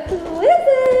 and who is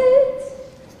it?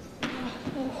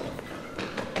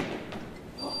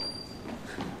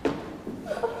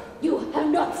 You have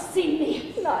not seen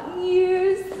me. Not in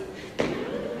years.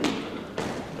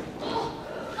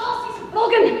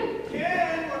 Logan!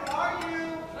 Ken, where are you?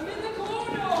 I'm in the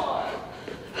corridor.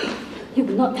 You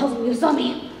will not tell them you saw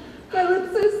me. My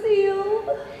lips are sealed.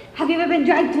 Have you ever been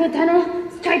dragged to a tunnel,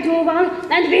 tied to a wall,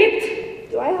 and whipped?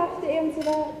 Do I have to answer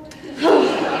that?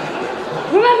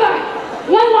 Remember,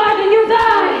 one word and you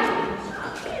die.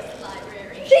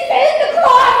 She's in the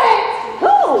closet!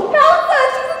 Who? Elsa,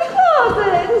 she's in the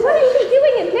closet! What are you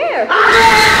doing in there?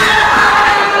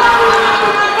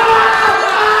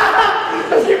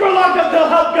 Let's keep her locked up till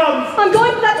help comes. I'm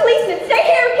going for that policeman. Stay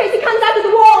here in case he comes out of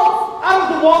the walls. Out of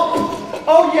the wall?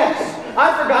 Oh, yes.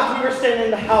 I forgot we were staying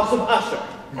in the house of Usher.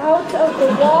 Out of the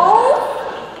walls?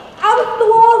 Out of the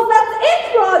walls, that's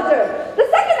it, Roger! The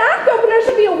second act opener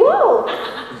should be a wall!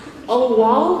 Oh,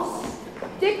 waltz?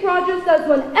 Dick Rogers does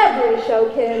one every show,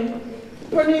 Kim.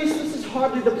 Bernice, this is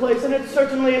hardly the place, and it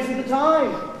certainly isn't the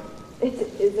time. It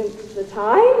isn't the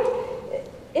time?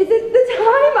 Is it the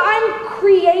time I'm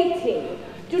creating?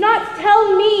 Do not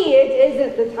tell me it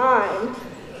isn't the time.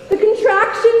 The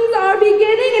contractions are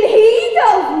beginning, and he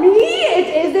tells me it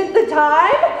isn't the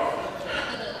time?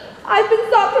 I've been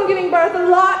stopped from giving birth a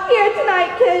lot here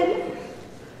tonight, Ken.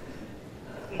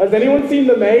 Has anyone seen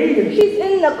the maid? She's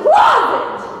in the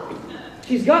closet!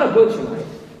 She's got a butcher knife.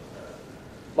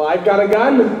 I've got a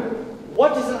gun.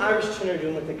 What is an Irish tuner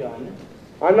doing with a gun?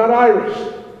 I'm not Irish.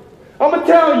 I'm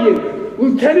Italian.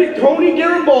 Lieutenant Tony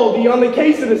Garibaldi on the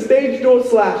case of the stage door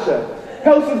slasher.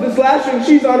 Elsa's the slasher and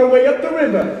she's on her way up the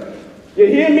river. You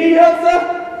hear me,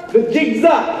 Elsa? The jig's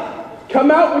up.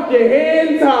 Come out with your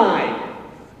hands high.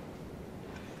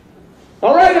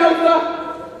 All right,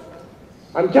 Elsa.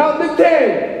 I'm counting to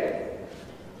 10.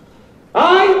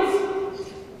 Eins.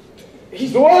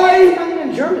 He's Zwei. talking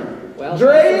in German. Well,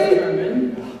 Dreh.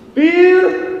 German.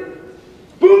 Vier.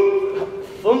 Boop.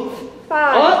 Thumph.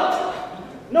 5.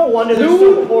 Up. No wonder there's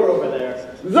so poor over there.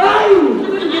 Sein. You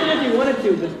couldn't get in if you wanted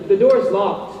to. The door's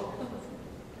locked.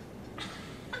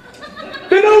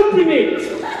 Then open it.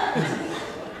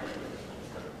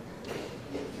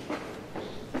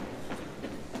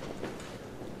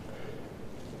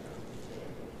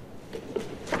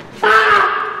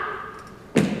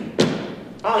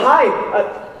 Hi.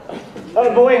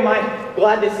 Boy, am I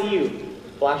glad to see you.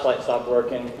 Flashlight stopped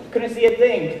working. Couldn't see a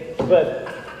thing, but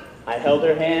I held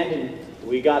her hand and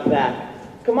we got back.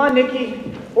 Come on,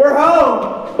 Nikki. We're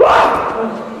home.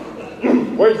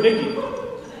 Where's Nikki?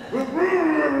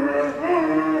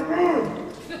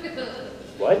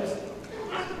 What?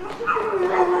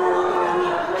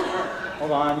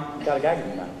 Hold on. Got a gag in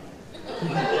your mouth.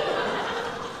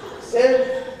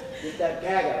 Sid, get that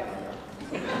gag out.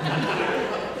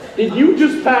 Did you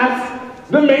just pass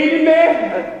the maid in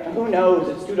there? Who knows?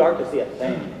 It's too dark to see a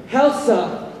thing.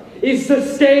 Elsa is the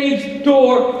stage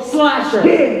door slasher.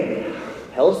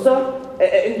 Elsa?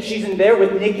 And she's in there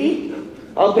with Nikki?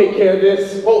 I'll take care of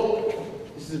this. Oh,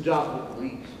 this is a job for the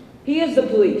police. He is the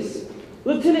police.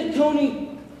 Lieutenant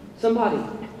Tony Somebody.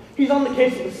 He's on the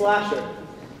case of the slasher.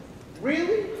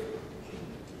 Really?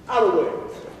 Out of where?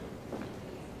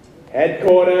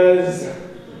 Headquarters.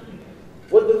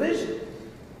 What division?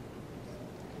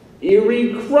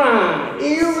 Erie Crime.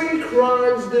 Erie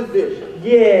Crimes Division.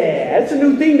 Yeah, that's a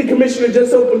new thing the commissioner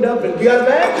just opened up. And You got a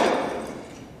badge?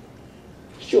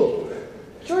 sure.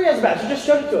 Sure he has a badge. He just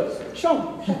showed it to us. Show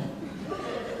him.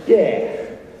 Yeah,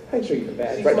 I can show you the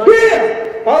badge. See Right my-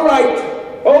 here. All right,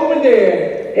 over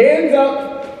there. Hands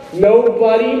up.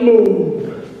 Nobody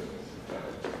move.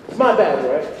 It's my badge,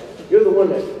 right? You're the one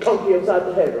that conked me upside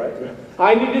the head, right?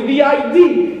 I needed the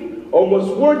ID.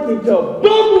 Almost worked until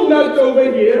Bumble Nuts over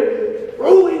here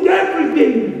ruined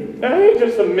everything. Hey,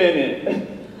 just a minute.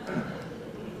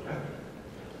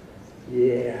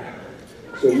 Yeah.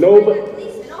 So nobody.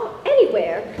 Policemen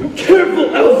anywhere.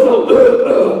 Careful, Elsa. Oh,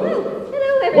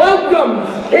 hello, everyone. Welcome.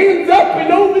 Hands up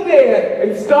and over there,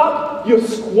 and stop your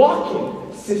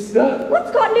squawking, sister.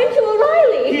 What's gotten into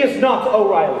O'Reilly? He is not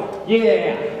O'Reilly.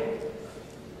 Yeah.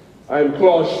 I'm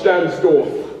Klaus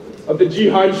Stansdorf of the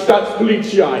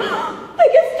Geheimstaatspolizei, The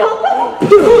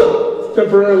Gestapo?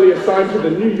 temporarily assigned to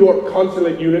the New York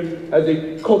Consulate Unit as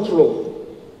a cultural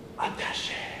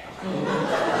attaché.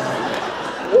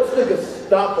 What's the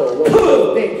Gestapo? What's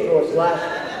the dangerous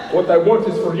slasher? What I want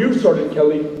is for you, Sergeant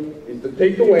Kelly, is to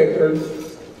take the lantern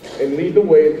and lead the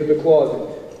way into the closet.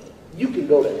 You can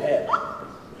go to hell.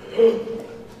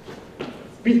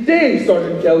 Be danged,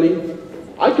 Sergeant Kelly.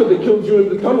 I could have killed you in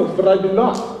the tunnels, but I did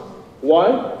not.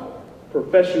 Why?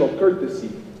 Professional courtesy.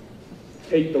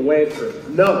 Take the lantern.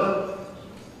 No.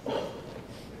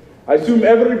 I assume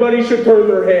everybody should turn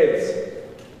their heads,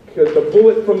 because the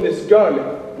bullet from this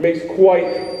gun makes quite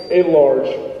a large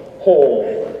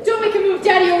hole. Don't make a move,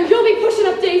 Daddy, or you'll be pushing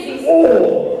up daisies.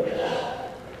 Oh!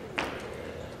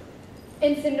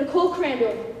 Ensign Nicole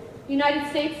Crandall, United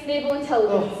States Naval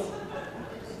Intelligence.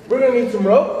 We're gonna need some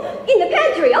rope. In the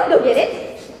pantry. I'll go get it.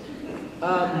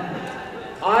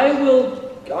 I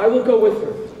will go with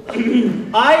her.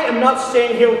 I am not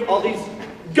staying here with all these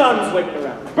guns waving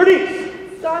around. Bernice!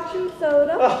 Scotch and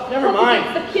soda. Oh, never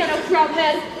mind. The piano crowd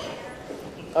head.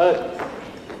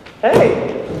 Hey,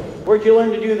 where'd you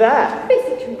learn to do that?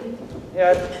 Basic training.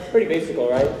 Yeah, it's pretty basic, all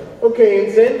right. Okay,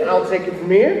 Ensign, I'll take it from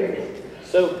here.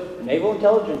 So, naval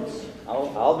intelligence.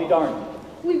 I'll be darned.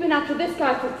 We've been after this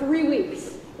guy for 3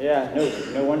 weeks. Yeah,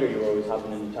 no wonder you were always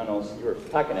hopping in the tunnels. You were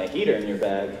packing a heater in your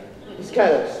bag. This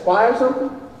kind of spy or something?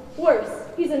 Worse,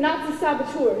 he's a Nazi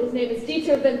saboteur. His name is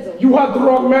Dieter Wenzel. You have the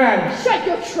wrong man! Shut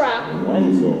your trap!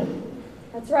 Wenzel.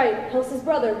 That's right, Hilsa's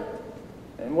brother.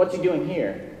 And what's he doing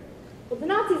here? Well, the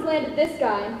Nazis landed this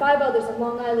guy and 5 others on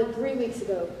Long Island 3 weeks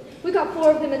ago. We got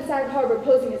 4 of them in Sag Harbor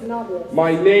posing as novelists.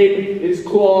 My name is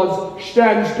Klaus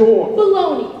Stansdorf.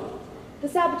 Baloney! The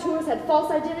saboteurs had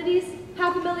false identities,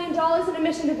 $500,000 and a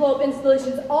mission to blow up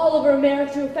installations all over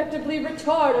America to effectively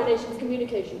retard our nation's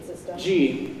communication system.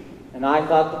 Gee, and I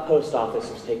thought the post office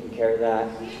was taking care of that.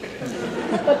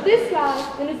 But this guy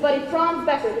and his buddy Franz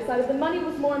Becker decided the money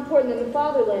was more important than the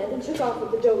fatherland and took off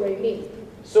with the do-re-mi.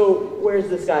 So, where's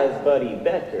this guy's buddy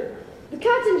Becker? The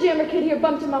Katzenjammer kid here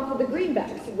bumped him off with the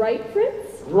greenbacks, right,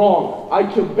 Fritz? Wrong.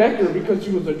 I killed Becker because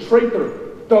he was a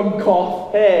traitor, dumb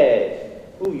cough. Hey,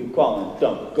 who you calling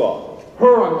dumb god?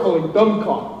 Her I'm calling dumb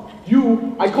cough.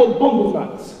 You, I call bumble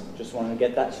nuts. Just want to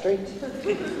get that straight.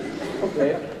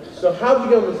 Okay, so how'd you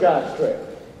get on this guy's trail?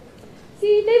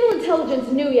 See, Naval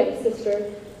Intelligence knew he had a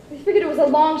sister. We figured it was a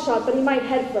long shot, but he might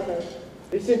head for her.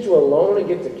 They sent you alone to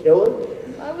get to kill her?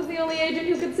 I was the only agent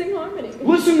who could sing harmony.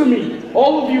 Listen to me,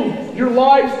 all of you. Your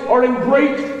lives are in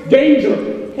great danger.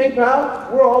 Hey, pal,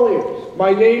 we're all ears.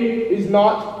 My name is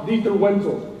not Dieter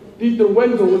Wenzel. Dieter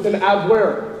Wenzel was an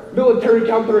Abwehr, military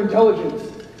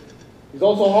counterintelligence. He's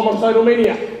also a homicidal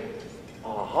maniac. A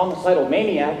homicidal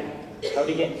maniac? How'd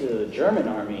he get into the German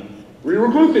army? We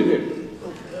recruited him.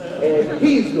 And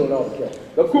he's doing all the killing.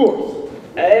 Of course.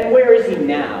 And where is he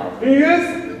now? He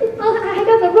is? Oh, I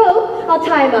got the rope. I'll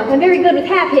tie him up. I'm very good with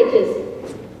half hitches.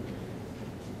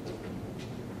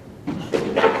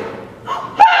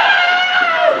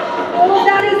 Oh,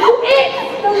 that is it!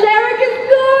 The lyric is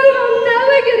good! I'll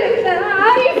never get it.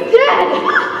 He's dead!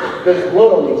 There's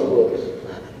blood on these books.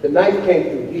 The knife came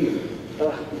through here.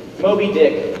 Moby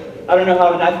Dick. I don't know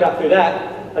how a knife got through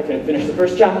that. I couldn't finish the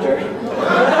first chapter.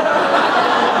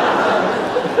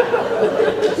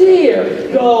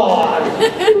 Dear God!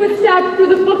 He was stabbed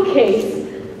through the bookcase.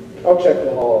 I'll check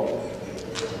the hall.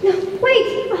 No,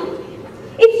 wait. Oh,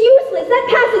 it's useless. That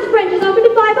passage branches off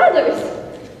into 5 others.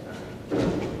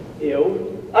 Ew.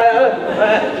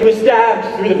 He was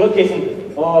stabbed through the bookcase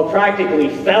and practically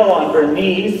fell on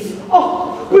Bernice.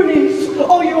 Oh, Bernice!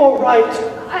 Oh, you're all right.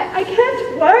 I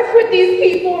can't work with these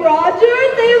people, Roger.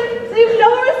 They've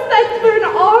no respect for an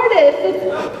artist. It's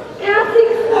passing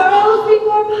squirrels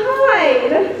before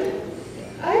pine.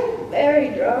 I'm very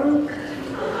drunk.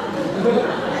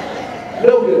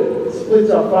 No good. It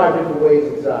splits off 5 different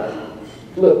ways inside.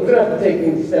 Look, we're gonna have to take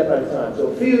things a step at a time. So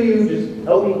a few of you just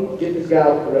help me get this guy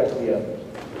off the rest of the others.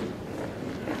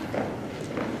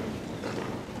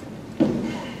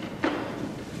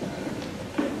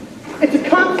 It's a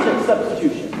constant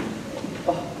substitution.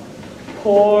 Oh,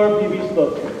 poor BB's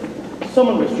book.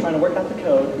 Someone was trying to work out the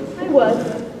code. I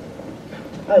was.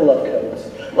 I love codes,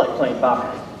 like playing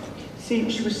Bach. See,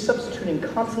 she was substituting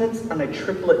consonants on a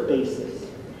triplet basis.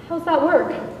 How's that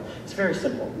work? It's very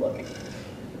simple. Look,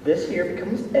 this here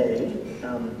becomes A,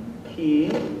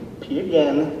 P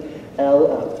again,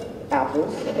 L,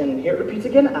 apples, and here it repeats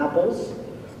again, apples,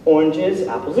 oranges,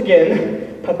 apples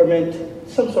again, peppermint,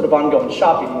 some sort of ongoing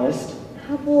shopping list.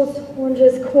 Apples,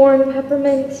 oranges, corn,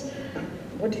 peppermint.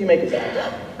 What do you make of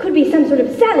that? Could be some sort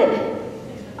of salad.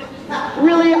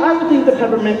 Really, I would think the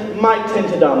peppermint might tend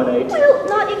to dominate. Well,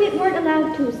 not if it weren't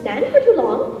allowed to stand for too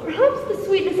long. Perhaps the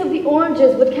sweetness of the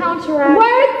oranges would counteract...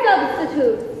 Word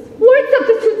substitutes! Word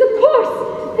substitutes, of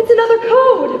course! It's another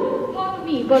code! Pardon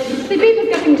me, but the beef is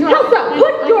getting dry. Elsa,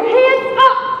 put your hands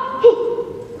up!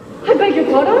 I beg your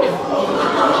pardon?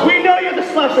 We know you're the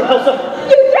slasher, Elsa!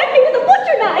 You threatened me with a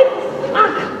butcher knife!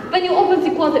 Ah, when you open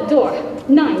the closet door.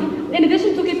 9. In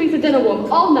addition to keeping the dinner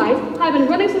warm all night, I've been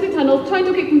running through the tunnels trying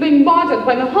to keep from being murdered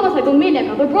by a homicidal maniac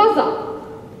of a brother.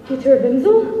 Peter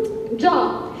Winslow?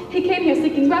 John. He came here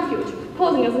seeking refuge,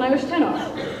 posing as an Irish tenor.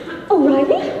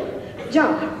 O'Reilly?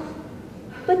 John.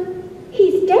 But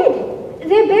he's dead.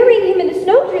 They're burying him in a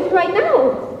snowdrift right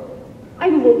now. I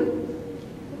will look.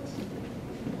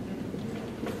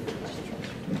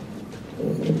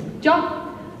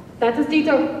 John, that is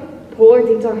Dieter. Poor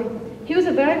Dieter. He was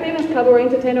a very famous cabaret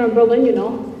entertainer in Berlin, you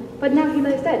know. But now he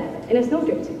lies dead, in a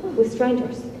snowdrift, with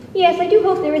strangers. Yes, I do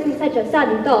hope there isn't such a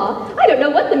sudden thaw. I don't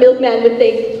know what the milkman would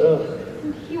think.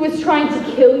 He was trying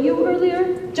to kill you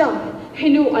earlier? John, he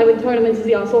knew I would turn him into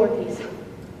the authorities.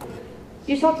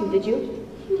 You shot him, did you?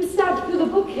 He was stabbed through the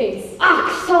bookcase.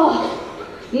 Ach so!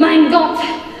 Mein Gott!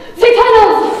 The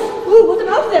tunnels! Ooh, what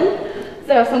about them?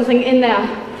 There's something in there.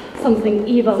 Something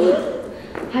evil.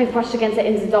 I brushed against it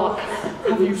in the dark.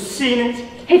 Have you seen it?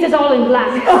 It is all in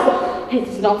black. It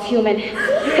is not human.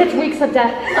 It reeks of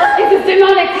death. It is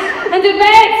demonic. And it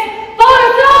begs for a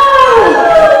soul!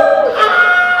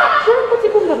 Sure, put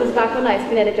your book back on ice,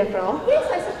 Benedict Frau. Yes,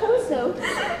 I suppose so.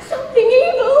 Something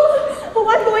evil. Oh,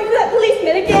 I'm going for that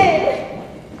policeman again.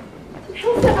 Did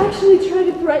Elsa actually try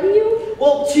to threaten you?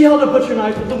 Well, she held a butcher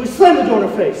knife, but then we slammed the door in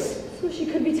her face. So she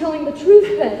could be telling the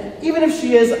truth then. Even if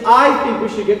she is, I think we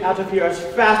should get out of here as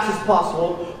fast as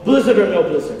possible, blizzard or no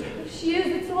blizzard. If she is,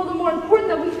 it's all the more important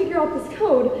that we figure out this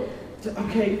code.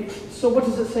 Okay, so what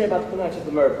does it say about the night of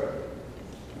the murder?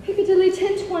 Piccadilly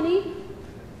 1020,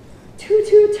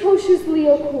 22 Tosh's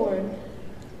Leo corn.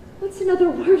 What's another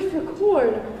word for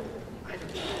corn?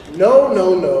 No.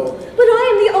 But I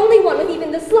am the only one with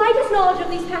even the slightest knowledge of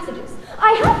these passages.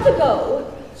 I have to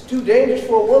go. It's too dangerous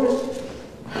for a woman.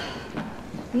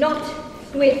 Not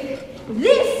with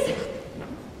this.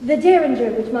 The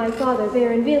Derringer which my father,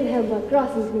 Baron Wilhelm von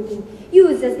Grassenbrücken,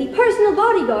 used as the personal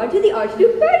bodyguard to the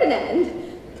Archduke Ferdinand.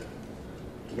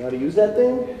 You know how to use that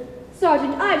thing?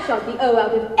 Sergeant, I've shot the O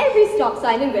out of every stop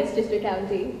sign in Westchester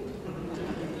County.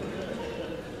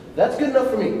 That's good enough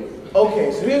for me.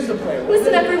 Okay, so here's the plan.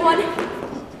 Listen, everyone.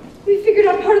 We figured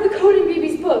out part of the code in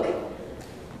BB's book.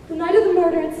 The night of the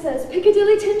murder, it says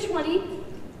Piccadilly 1020,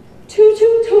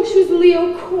 22 Tosh's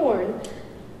Leo corn.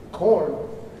 Corn?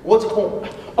 What's corn?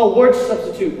 A word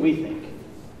substitute, we think.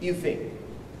 You think?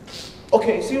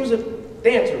 Okay, she was a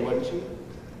dancer, wasn't she?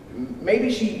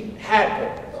 Maybe she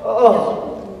had corn.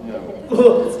 Oh.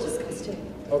 That's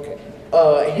disgusting. Okay.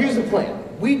 Here's the plan.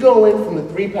 We go in from the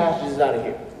 3 passages out of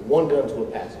here. 1 gun to a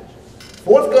passage.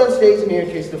 4th gun stays in here in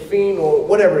case the fiend or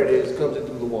whatever it is comes in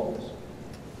through the walls.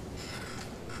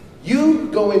 You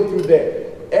go in through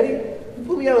there. Eddie, you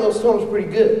put me out of those tunnels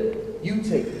pretty good. You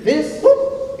take this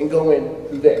and go in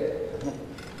through there.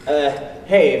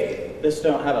 Hey, if this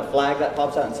don't have a flag that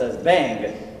pops out and says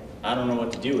bang, I don't know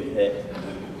what to do with it.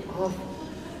 Oh.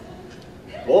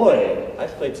 Boy,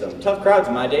 I've played some tough crowds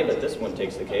in my day, but this one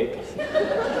takes the cake.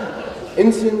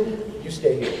 Ensign, you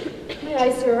stay here. Aye,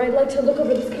 aye, sir. I'd like to look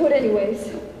over this code anyways.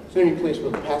 Is there any place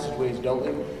where the passageways don't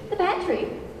lead? The pantry.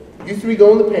 You 3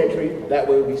 go in the pantry, that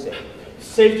way we'll be safe.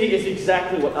 Safety is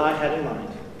exactly what I had in mind.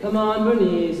 Come on,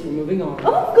 Bernice, we're moving on.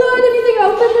 Oh, good. Anything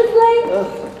open this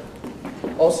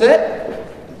late? All set?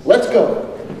 Let's go.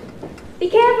 Be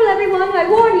careful, everyone. I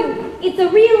warn you, it's a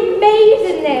real maze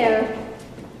in there.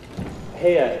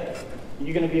 Hey,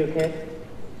 you gonna be okay?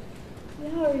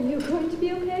 Yeah, are you going to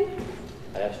be okay?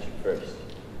 I asked you first.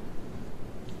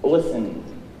 Listen,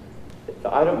 if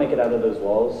I don't make it out of those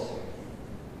walls,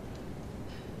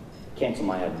 cancel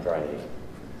my ad Friday.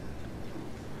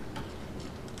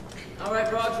 All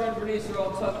right, Roger and Bernice are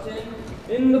all tucked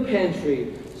in the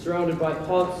pantry, surrounded by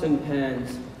pots and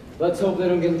pans. Let's hope they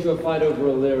don't get into a fight over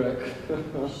a lyric.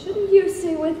 Shouldn't you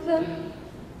stay with them?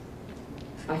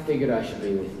 I figured I should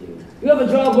be with you. You have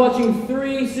a job watching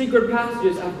 3 secret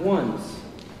passages at once.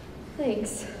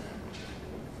 Thanks.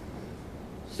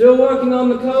 Still working on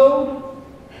the code?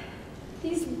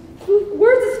 These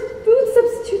words as food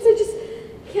substitutes, I just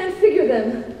can't figure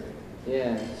them.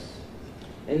 Yes.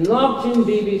 And locked in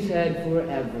BB's head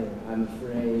forever, I'm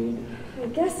afraid. I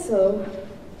guess so.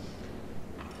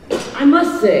 I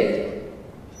must say,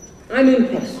 I'm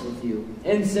impressed with you,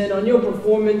 Ensign, on your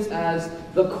performance as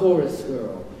the chorus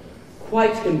girl.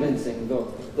 Quite convincing.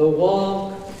 The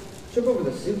walk, trip over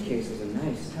the suitcase was a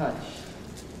nice touch.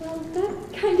 Well,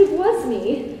 that kind of was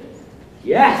me.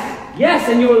 Yes,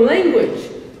 and your language.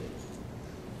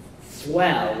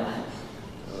 Swell.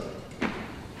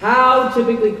 How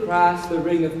typically crass the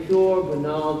ring of pure,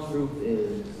 banal truth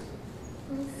is.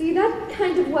 Well, see, that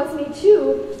kind of was me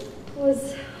too.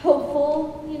 Was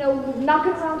hopeful,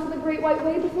 knocking around to the Great White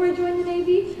Way before I joined the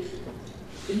Navy.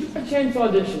 Did you by chance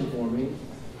audition for me?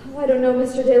 Oh, I don't know,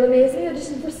 Mr. De La Maze. I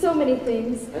auditioned for so many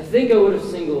things. I think I would have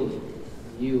singled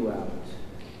you out.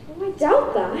 Oh, I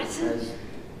doubt that. As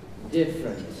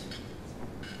different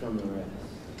from the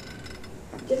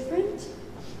rest. Different?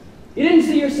 You didn't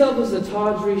see yourself as a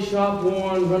tawdry,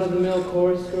 shop-worn, run-of-the-mill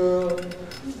chorus girl?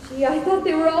 Gee, I thought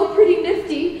they were all pretty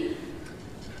nifty.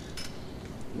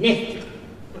 Nifty.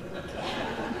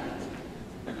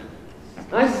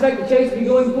 I suspect the chase will be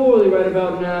going poorly right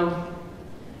about now.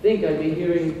 I think I'd be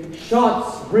hearing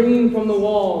shots ringing from the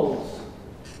walls.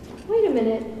 Wait a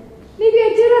minute. Maybe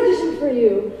I did audition for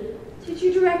you. Did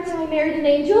you direct I Married an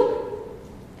Angel?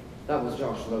 That was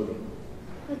Josh Logan.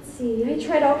 Let's see. I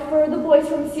tried out for The Boys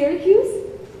from Syracuse.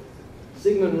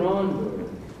 Sigmund Ronberg.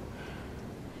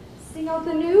 Sing Out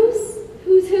the News.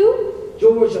 Who's who?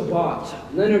 George Abbott.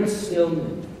 Leonard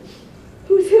Stillman.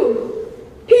 Who's who?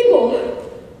 People.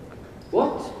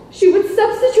 What? She was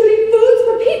substituting foods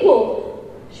for people.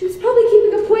 She was probably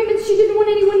keeping appointments she didn't want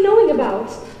anyone knowing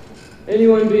about.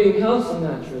 Anyone being Helsing,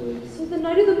 naturally. So the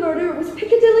night of the murder, it was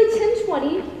Piccadilly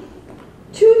 1020.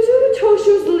 Tutu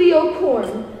Toshu's Leo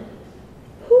Korn.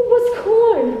 Who was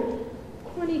Korn?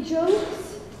 Corny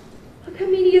jokes? A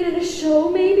comedian in a show,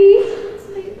 maybe?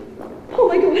 Oh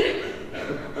my god.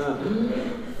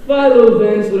 Philo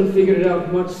Vance would have figured it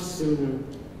out much sooner,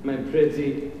 my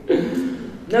pretty.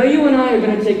 Now you and I are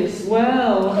going to take a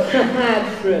swell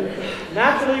trip.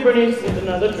 Naturally, Bernice needs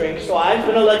another drink, so I've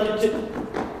been elected to...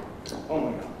 Oh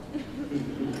my god.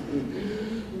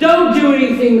 Don't do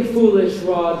anything foolish,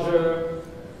 Roger.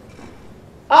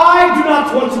 I do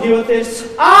not want to deal with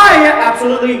this. I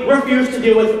absolutely refuse to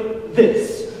deal with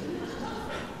this.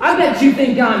 I bet you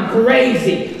think I'm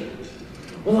crazy.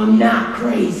 Well, I'm not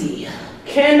crazy.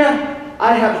 Ken,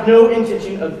 I have no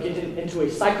intention of getting into a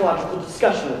psychological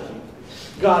discussion with you.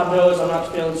 God knows I'm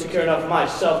not feeling secure enough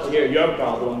myself to hear your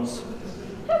problems.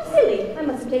 How silly. I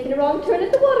must have taken a wrong turn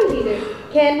at the water heater.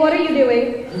 Ken, what are you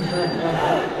doing?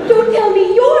 Don't tell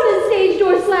me you're the stage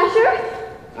door slasher.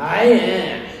 I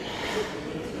am.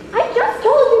 I just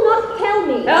told you not to tell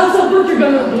me. Elsa, put your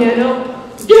gun on the piano.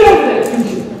 Get over there,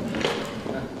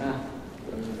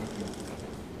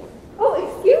 Oh,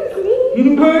 excuse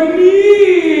me.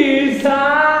 Bernice! I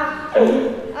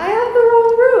have the wrong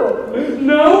room.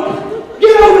 No.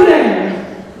 Get over there.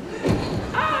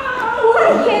 Why,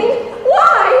 Ken?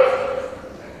 Why?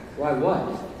 Why what?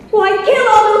 Why kill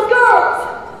all those girls?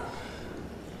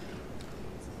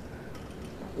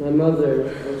 My mother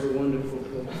was a wonderful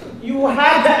person. You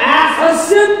had to ask! A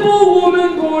simple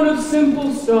woman born of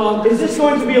simple stock. Is this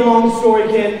going to be a long story,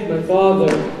 Ken? My father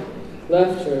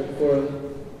left her for a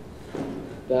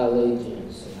ballet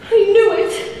dancer. I knew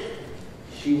it.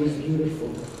 She was beautiful.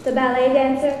 The ballet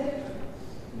dancer?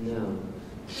 No,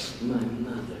 my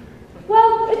mother.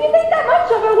 Well, if you think that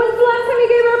much of her, when's the last time you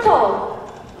gave her a call?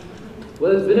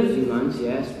 Well, it's been a few months,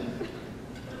 yes.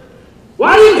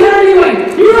 Why do you care anyway?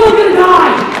 You're all gonna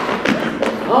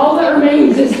die! All that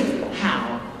remains is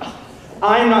how.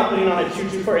 I'm not putting on a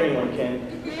tutu for anyone, Ken.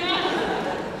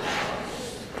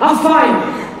 I'll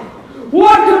find.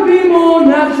 What could be more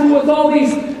natural with all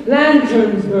these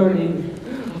lanterns burning?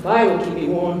 A fire will keep me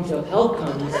warm till help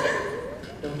comes.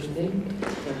 Don't you think?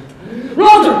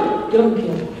 Roger! Don't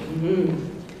kill me.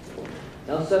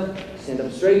 Elsa, stand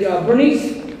up straight.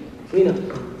 Bernice, lean up.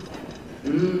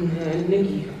 And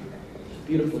Nikki.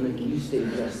 Beautiful, Nikki. You stay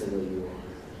dressed the way you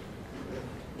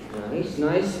are. Nice,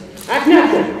 nice. Act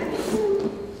natural.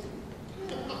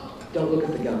 Don't look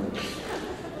at the gun.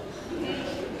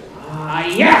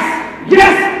 Yes!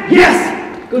 Yes!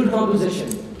 Yes! Good composition.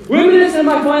 Reminiscent of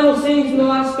my final scenes from the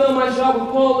last film I shot with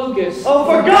Paul Lucas. Oh,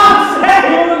 for God's sake!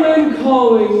 Woman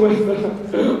Calling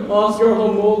with Oscar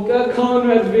Homolka,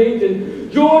 Conrad Veidt,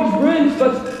 and George Brent,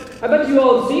 but I bet you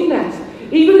all have seen that,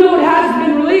 even though it hasn't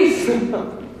been released.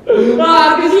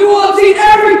 Because you all have seen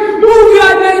every movie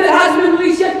I've made that hasn't been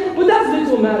released yet, but that's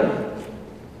little matter.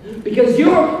 Because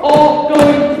you're all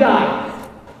going to die.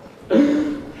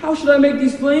 How should I make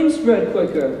these flames spread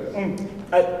quicker?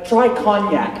 Try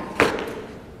cognac.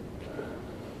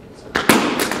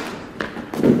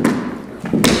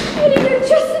 Eddie, you're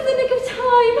just in the nick of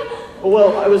time.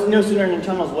 Well, I was no sooner in the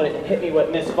tunnels when it hit me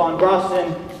what Miss von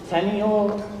Brossen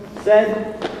Tenniel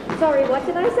said. Sorry, what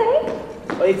did I say?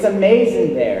 Well, it's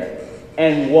amazing there.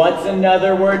 And what's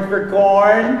another word for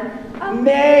corn?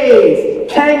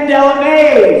 Maize! Cannondale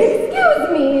maize! Excuse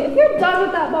me, if you're done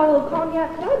with that bottle of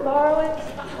cognac, can I borrow it?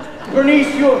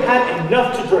 Bernice, you have had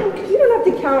enough to drink. You don't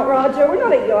have to count, Roger. We're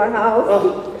not at your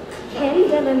house. Ken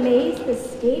Delamaze, the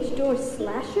stage door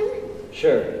slasher?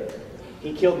 Sure.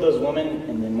 He killed those women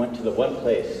and then went to the one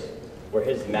place where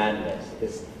his madness,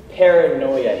 his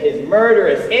paranoia, his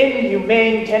murderous,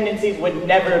 inhumane tendencies would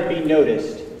never be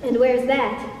noticed. And where's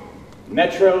that?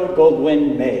 Metro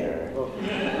Goldwyn Mayer.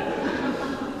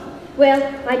 Well,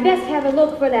 I'd best have a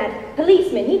look for that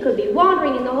policeman. He could be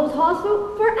wandering in the whole house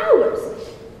for hours.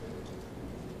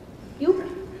 You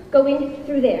go in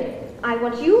through there. I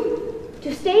want you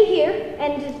to stay here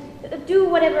and do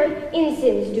whatever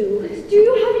ensigns do. Do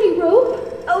you have any rope?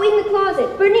 Oh, in the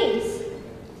closet. Bernice.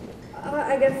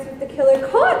 I guess if the killer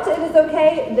caught, it is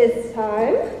okay this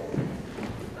time.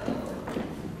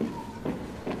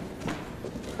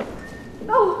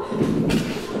 Oh,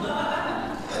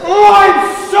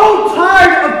 I'm so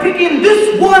tired of picking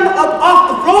this one up off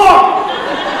the floor!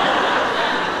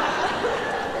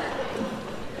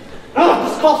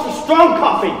 This calls for strong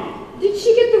coffee. Did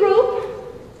she get the rope?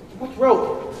 What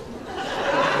rope?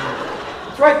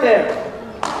 It's right there.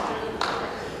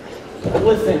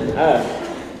 Listen,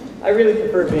 I really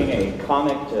prefer being a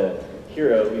comic to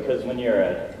hero because when you're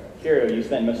a hero, you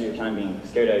spend most of your time being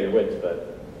scared out of your wits,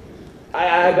 but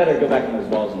I better go back in those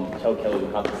walls and tell Kelly who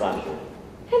caught the slasher.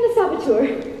 And the saboteur.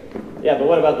 Yeah, but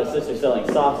what about the sister selling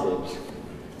sausage?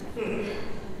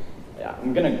 Yeah,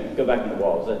 I'm gonna go back in the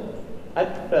walls.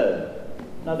 I'd put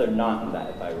another knot in that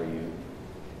if I were you.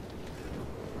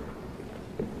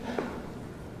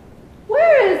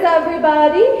 Where is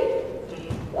everybody?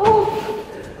 Oh.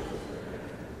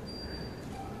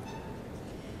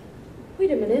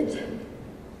 Wait a minute.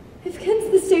 If Ken's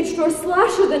the stage door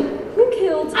slasher, then who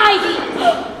killed Ivy!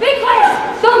 Be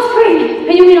quiet! Don't scream,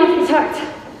 and you may not be hurt.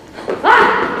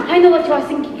 I know what you are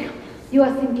thinking. You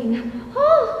are thinking,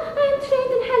 oh, I am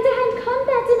trained in hand-to-hand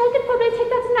combat, and I could probably take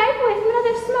that knife away from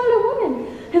another smaller woman.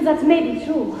 And that may be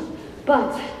true,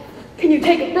 but can you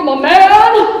take it from a man?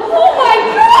 Oh my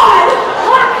God!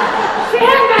 The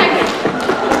handbag!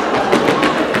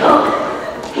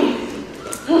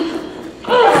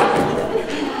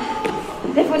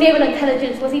 If our naval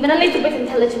intelligence was even a little bit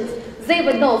intelligent, they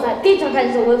would know that Dieter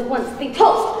Wenzel was once the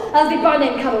toast of the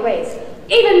Berlin cabarets,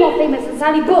 even more famous than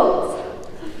Sally Bowles.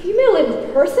 A female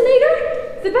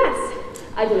impersonator? The best.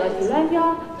 I do like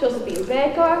Olivia, Josephine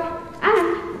Baker,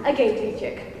 and a gay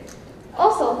chick.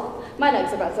 Also, my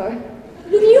legs are better.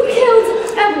 Then you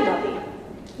killed everybody.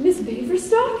 Miss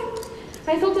Baverstock?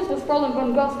 I thought it was Fräulein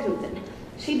von Grosskunden.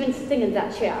 She'd been sitting in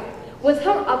that chair. With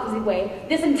her out of the way,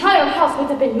 this entire house would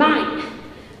have been mine.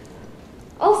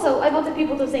 Also, I wanted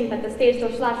people to think that the stage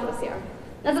door slasher was here.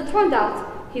 As it turned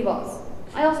out, he was.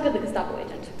 I also got the Gestapo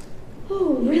agent.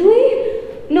 Oh,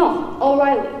 really? No,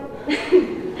 O'Reilly.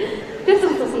 This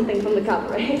was something from the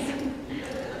cabarets.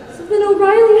 So then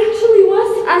O'Reilly actually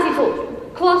was? As he told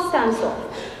you, Klaus stands off.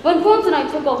 When Franz and I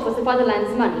took off with the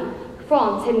Fatherland's money,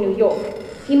 Franz in New York,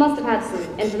 he must have had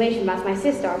some information about my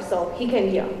sister, so he came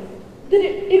here. Then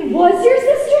it was your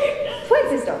sister? Twin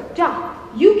sister, Ja.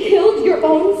 You killed your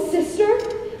own sister?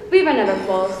 We were never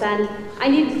close, and I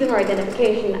needed her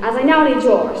identification, as I now need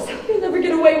yours. You'll never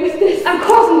get away with this. Of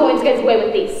course I'm going to get away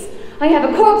with this. I have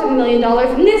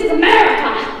 $250,000, and this is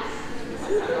America!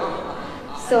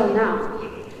 So now,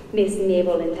 Miss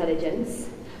Naval Intelligence,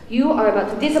 you are about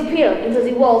to disappear into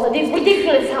the walls of this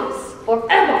ridiculous house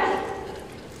forever.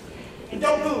 And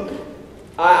don't move.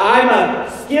 I'm a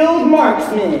skilled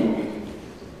marksman.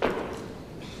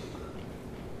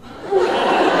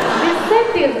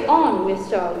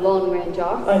 Mr. Lone Ranger.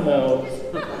 I know.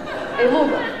 A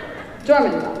Luger.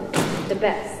 German gun. The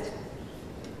best.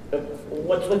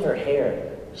 What's with her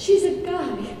hair? She's a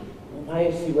guy. Why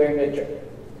is she wearing a dress?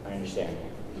 I understand.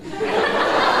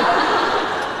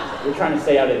 We're trying to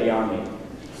stay out of the army.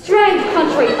 Strange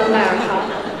country, America.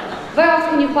 Where else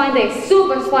can you find a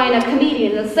super spy and a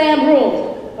comedian in the same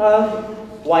room?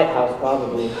 White House,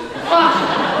 probably.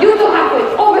 You two halfway,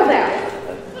 over there.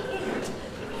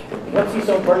 What's he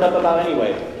so burned up about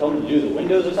anyway? Tell him to do the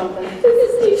windows or something?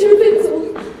 This is Teacher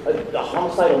Vincel. The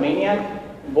homicidal maniac?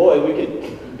 Boy, we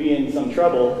could be in some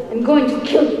trouble. I'm going to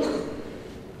kill you.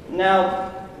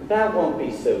 Now, that won't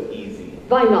be so easy.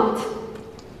 Why not?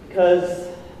 Because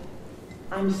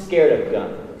I'm scared of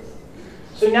guns.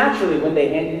 So naturally, when they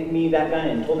handed me that gun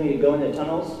and told me to go in the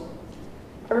tunnels,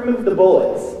 I removed the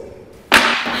bullets.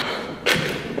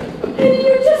 And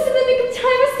you're just in the nick of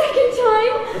time a second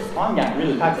time. This cognac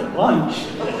really packs a punch.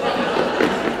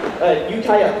 You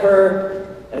tie up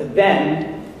her,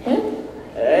 then him,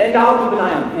 and I'll keep an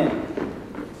eye on him.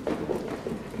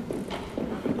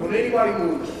 Don't anybody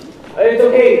move. It's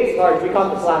okay, Sarge, we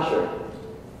caught the slasher.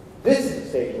 This is the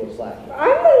stage door slasher.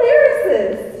 I'm the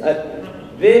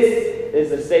lyricist. This is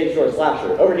the stage door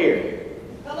slasher, over here.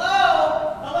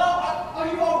 Hello? Hello? Are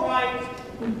you all right?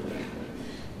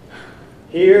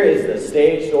 Here is the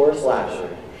stage door slasher.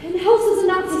 And Helsa's a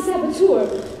Nazi saboteur.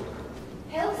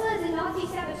 Elsa is a Nazi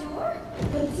saboteur?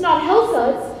 But it's not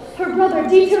Helsa, it's her brother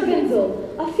Dieter Winzel,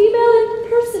 a female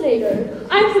impersonator.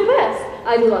 I'm the best.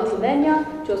 I do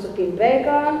Lativenia, Josephine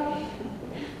Baker.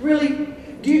 Really?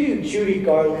 Do you do Judy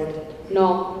Garland?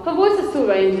 No, her voice is too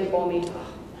rangy for me.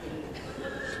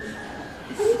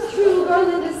 It's true,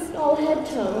 Garland is all head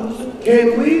tones.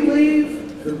 Can we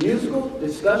leave the musical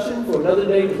discussion for another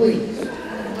day, please?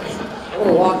 I want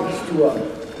to lock these two up.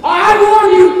 I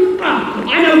warn you! I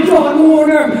know John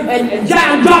Warner and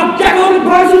John Jekyll and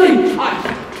personally.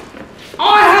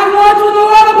 I have lunch with the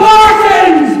other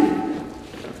Parsons!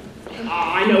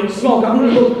 I know small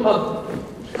government,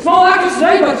 small actors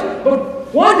today,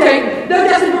 but one day they're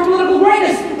destined for political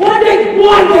greatness. One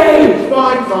day!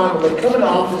 Fine. When they come in the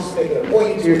office, they can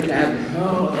appoint you to your cabinet.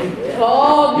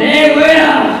 Oh, They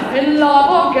will! in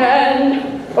love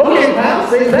again. Okay, pal,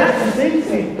 say that and sing the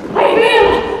same. I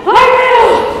will!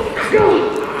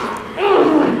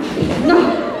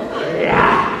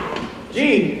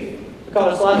 Gee, we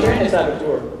caught a slasher and a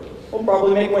saboteur. We'll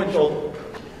probably make windshield.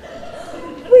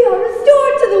 We are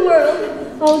restored to the world.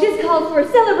 Oh, this calls for a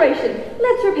celebration.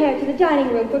 Let's repair to the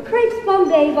dining room for crepes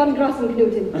Bombay von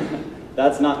Grossenknuten.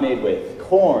 That's not made with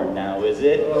corn now, is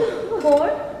it?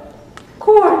 Corn?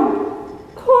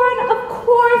 Corn, of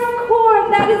course,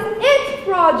 corn. That is it,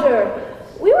 Roger.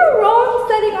 We were wrong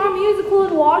setting our musical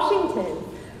in Washington.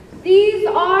 These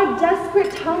are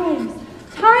desperate times.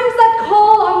 Times that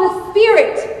call on the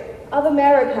spirit of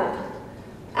America.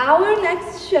 Our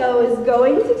next show is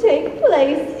going to take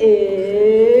place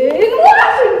in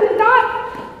Washington, not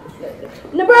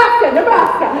Nebraska.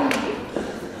 Nebraska!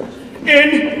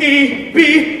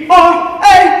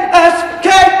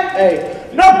 Hey.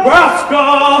 Nebraska!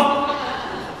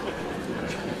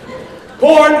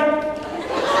 Corn!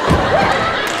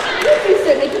 You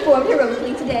certainly performed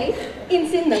heroically today.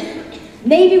 Ensign, the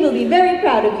Navy will be very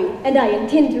proud of you, and I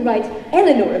intend to write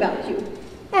Eleanor about you.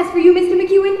 As for you, Mr.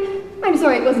 McEwen, I'm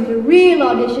sorry it wasn't a real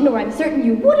audition, or I'm certain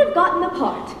you would have gotten the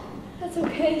part. That's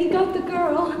okay, he got the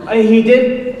girl. He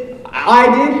did? I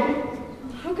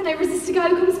did? How can I resist a guy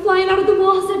who comes flying out of the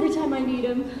walls every time I meet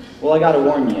him? Well, I gotta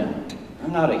warn you.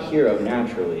 I'm not a hero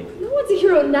naturally. No one's a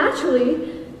hero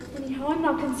naturally. Anyhow, I'm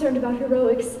not concerned about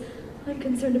heroics. I'm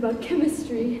concerned about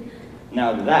chemistry.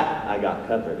 Now that I got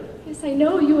covered. Yes, I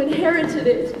know you inherited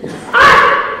it.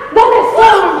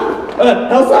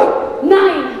 Elsa? 9.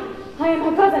 I am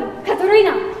her cousin,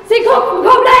 Katerina. She cooked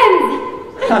goblins!